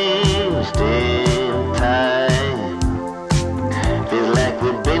has changed in time. Feels like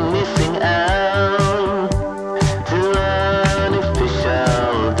we've been missing out to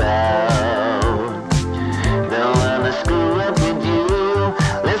unofficial doubt. Don't wanna screw up with you,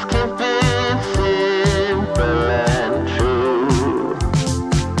 let's keep it simple and true.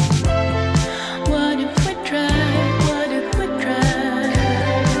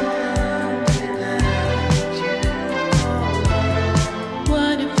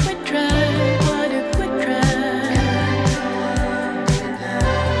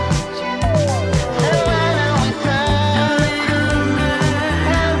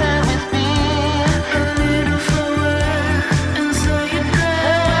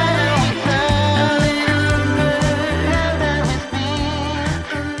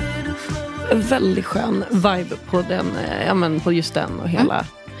 väldigt skön vibe på den, på just den och hela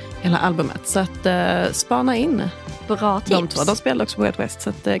albumet. Så att spana in. Bra tips. De två, de spelade också på Way Out West, så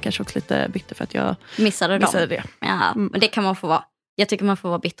att kanske också lite bitter för att jag missade det. Ja, men det kan man få vara. Jag tycker man får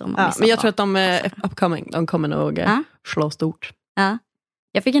vara bitter om man missar. Men jag tror att de är upcoming. De kommer nog slå stort. Ja.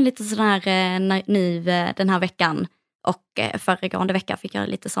 Jag fick en lite sån här ny den här veckan, och föregående vecka fick jag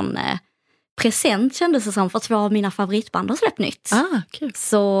lite sån present, kändes det som, för 2 av mina favoritband har släppt nytt. Kul.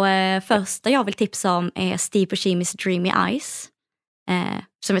 Så första jag vill tipsa om är Steve Buscemi's Dreamy Eyes,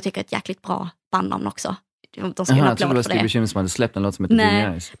 som jag tycker är ett jäkligt bra bandnamn också. De ska jag trodde det var Steve Buscemi som hade släppt en låt som heter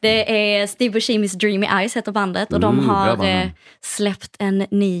Dreamy Eyes. Det är Steve Buscemi's Dreamy Eyes heter bandet, och de har släppt en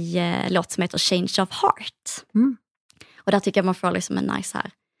ny låt som heter Change of Heart. Och där tycker jag man får liksom en nice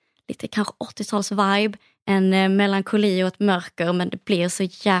här, lite kanske 80-tals vibe, en melankoli och ett mörker, men det blir så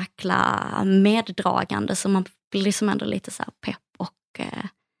jäkla meddragande så man blir liksom ändå lite så här pepp och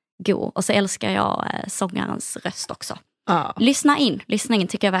god. Och så älskar jag sångarens röst också. Lyssna in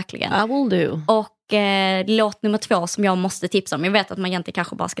tycker jag verkligen. I will do. Och låt nummer 2 som jag måste tipsa om. Jag vet att man egentligen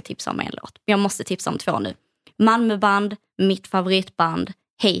kanske bara ska tipsa om en låt, men jag måste tipsa om 2 nu. Malmöband, mitt favoritband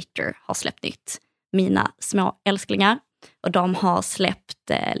Hater har släppt nytt. Mina små älsklingar. Och de har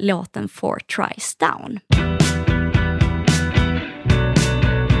släppt låten 4 Tries Down.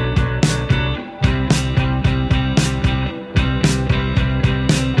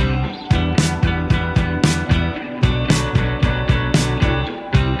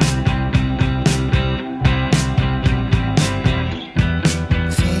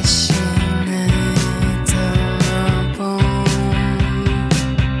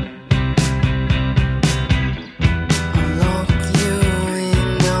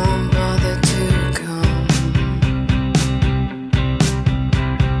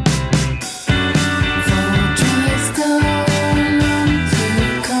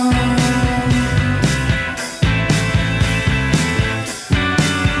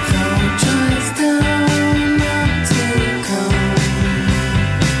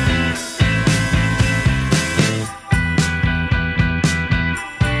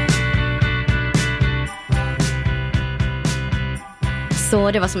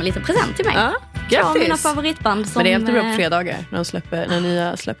 Så det var som en liten present till mig. Grattis! Mina favoritband som... Men det är alltid bra på fredagar när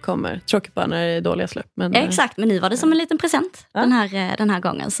nya släpp kommer. Tråkigt bara när det är dåliga släpp. Men, exakt, men nu var det som en liten present den här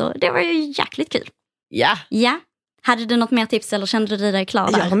gången. Så det var ju jäkligt kul. Ja. Hade du något mer tips eller kände du dig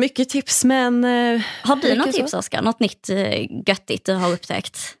klar där? Jag har mycket tips, men... har du något tips, Oskar? Något nytt göttigt du har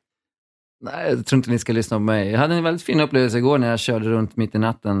upptäckt? Nej, jag tror inte ni ska lyssna på mig. Jag hade en väldigt fin upplevelse igår när jag körde runt mitt i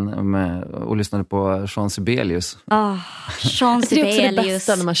natten och lyssnade på Jean Sibelius. Jean Sibelius. Det är också det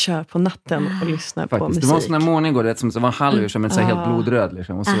bästa när man kör på natten och lyssnar på musik. Det var en sån här morgon igår, det var en halvur som en så helt blodröd.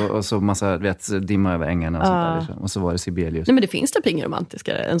 Liksom. Och så massa dimma över ängarna och sånt där. Liksom. Och så var det Sibelius. Nej, men det finns typ inget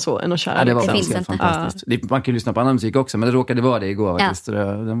romantiskare än att köra. Ja, det var det fantastiskt. Man kan ju lyssna på annan musik också, men det råkade vara det igår faktiskt. Det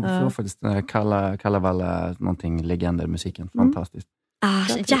var faktiskt den här Kalevala någonting legendermusiken. Fantastiskt.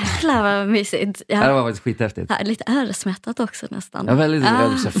 Jäklar vad mysigt. Ja. Det var faktiskt skithäftigt. Lite ödesmättat också nästan. Ja, väldigt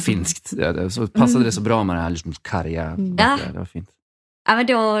så finskt. Så passade det så bra med det här liksom karga. Det var fint. Ja, men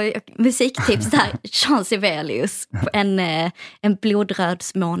då musiktips där. Jean Sibelius. En blodröd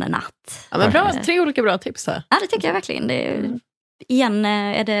smånenatt. Ja, men bra, 3 olika bra tips här. Ja, det tycker jag verkligen.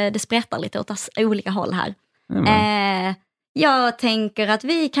 Det spretar lite åt olika håll här. Jag tänker att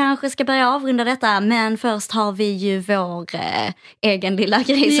vi kanske ska börja avrunda detta, men först har vi ju vår egen lilla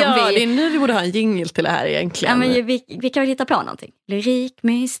grej som vi... Ja, det är nu vi borde ha en jingle till det här egentligen. Ja, men vi kan väl hitta på någonting. Lyrik,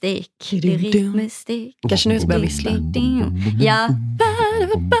 mystik. Kanske nu ska börja vissla.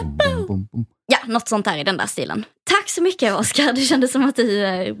 Ja, något sånt där i den där stilen. Tack så mycket, Oskar. Det kändes som att du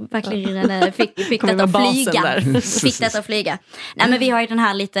verkligen fick detta att flyga. Fick detta att flyga. Nej, men vi har ju den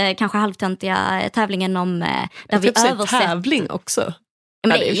här lite kanske halvtöntiga tävlingen om där vi översätter. Tävling också.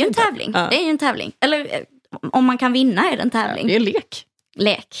 Men det är ju en tävling. Det är ju en tävling. Eller om man kan vinna är det en tävling. Det är en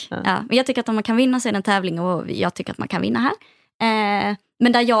lek. Ja. Men jag tycker att om man kan vinna så är det en tävling, och jag tycker att man kan vinna här.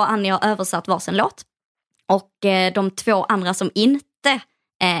 Men där jag och Annie har översatt varsin låt. Och de 2 andra som inte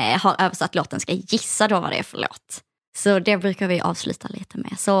har översatt låten ska gissa då vad det är för låt. Så det brukar vi avsluta lite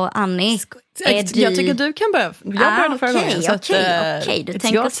med. Så Annie, är du... Jag tycker du kan börja. Jag började förra gången. Okej, du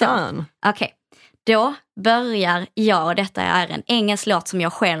tänker så. Okej, då börjar jag, och detta är en engelsk låt som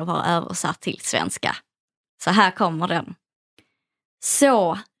jag själv har översatt till svenska. Så här kommer den.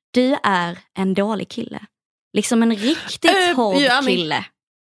 Så, du är en dålig kille. Liksom en riktigt hård kille.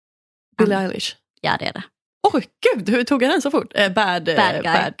 Billie Eilish. Ja, det är det. Oj, gud, hur tog jag den så fort? Bad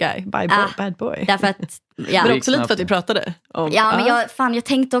guy. Bad boy. Därför att, men också lite för att vi pratade om... Ja, men jag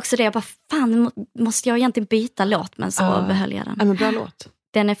tänkte också det. Jag bara, måste jag egentligen byta låt? Men så behöll jag den. Ja, men bra låt.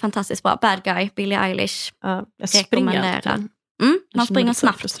 Den är fantastiskt bra. Bad Guy, Billie Eilish. Jag springer alltid. Man springer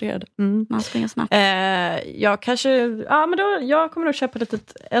snabbt. Man springer snabbt. Jag kommer nog köpa ett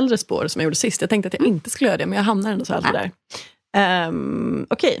litet äldre spår som jag gjorde sist. Jag tänkte att jag inte skulle göra det, men jag hamnar ändå så alltid där.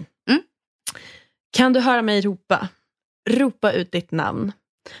 Okej. Kan du höra mig ropa? Ropa ut ditt namn.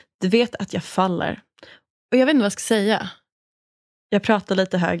 Du vet att jag faller. Och jag vet inte vad jag ska säga. Jag pratar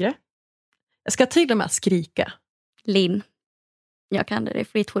lite högre. Jag ska till och med skrika. Linn. Jag kan det är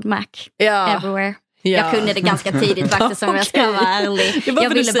Fleetwood Mac. Ja. Everywhere. Ja. Jag kunde det ganska tidigt faktiskt om jag ska vara ärlig. Det var jag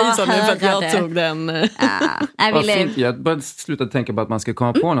ville bara så höra för att jag tog den. Jag började sluta tänka på att man ska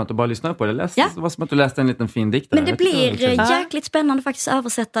komma på något och bara lyssna på det. Det var som att du läste en liten fin dikt. Men det blir jäkligt spännande faktiskt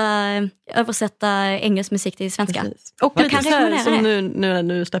att översätta engelsk musik till svenska. Precis. Och lite kan så här, som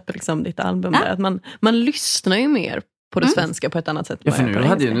nu släpper liksom ditt album där, att man lyssnar ju mer på det svenska på ett annat sätt. Ja,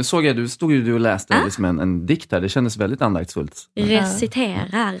 för nu såg jag, stod ju du och läste liksom en dikt där. Det kändes väldigt andaktsfullt.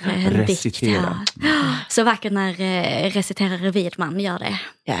 Reciterar en dikt. Ja. Så vackert när reciterare Widman gör det.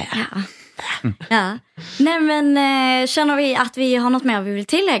 Ja. Nej, men känner vi att vi har något mer vi vill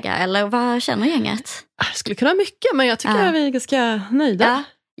tillägga? Eller vad känner gänget? Jag skulle kunna ha mycket, men jag tycker att vi är ganska nöjda. Ja.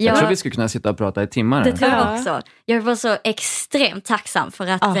 Jag tror vi skulle kunna sitta och prata i timmar. Det tror jag också. Jag var så extremt tacksam för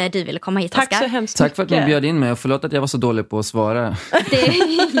att du ville komma hit, Oskar. Tack så hemskt mycket. Tack för att ni bjöd in mig och förlåt att jag var så dålig på att svara. Det är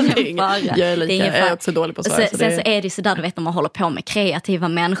ingen fara. Jag är också dålig på att svara. Sen så är det så där, du vet, när man håller på med kreativa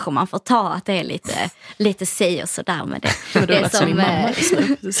människor. Man får ta att det är lite sig och sådär med det.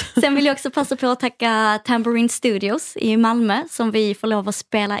 Sen vill jag också passa på att tacka Tambourine Studios i Malmö som vi får lov att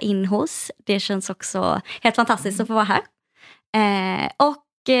spela in hos. Det känns också helt fantastiskt att få vara här. Och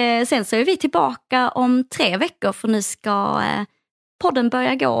sen så är vi tillbaka om 3 veckor för nu ska podden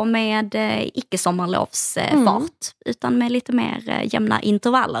börja gå med icke-sommarlovsfart utan med lite mer jämna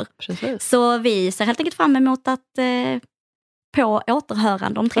intervaller. Precis. Så vi ser helt enkelt fram emot att på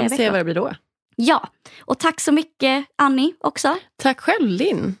återhörande om 3 veckor. Se vad det blir då. Ja, och tack så mycket Annie också. Tack själv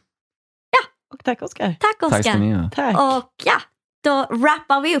Linn. Ja. Och tack Oskar. Tack Oskar. Tack ska ni ha. Tack. Och ja, då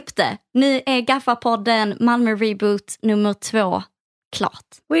wrappar vi upp det. Nu är Gaffa-podden Malmö Reboot nummer 2 klart.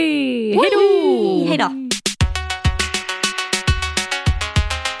 Hej då! Hej då!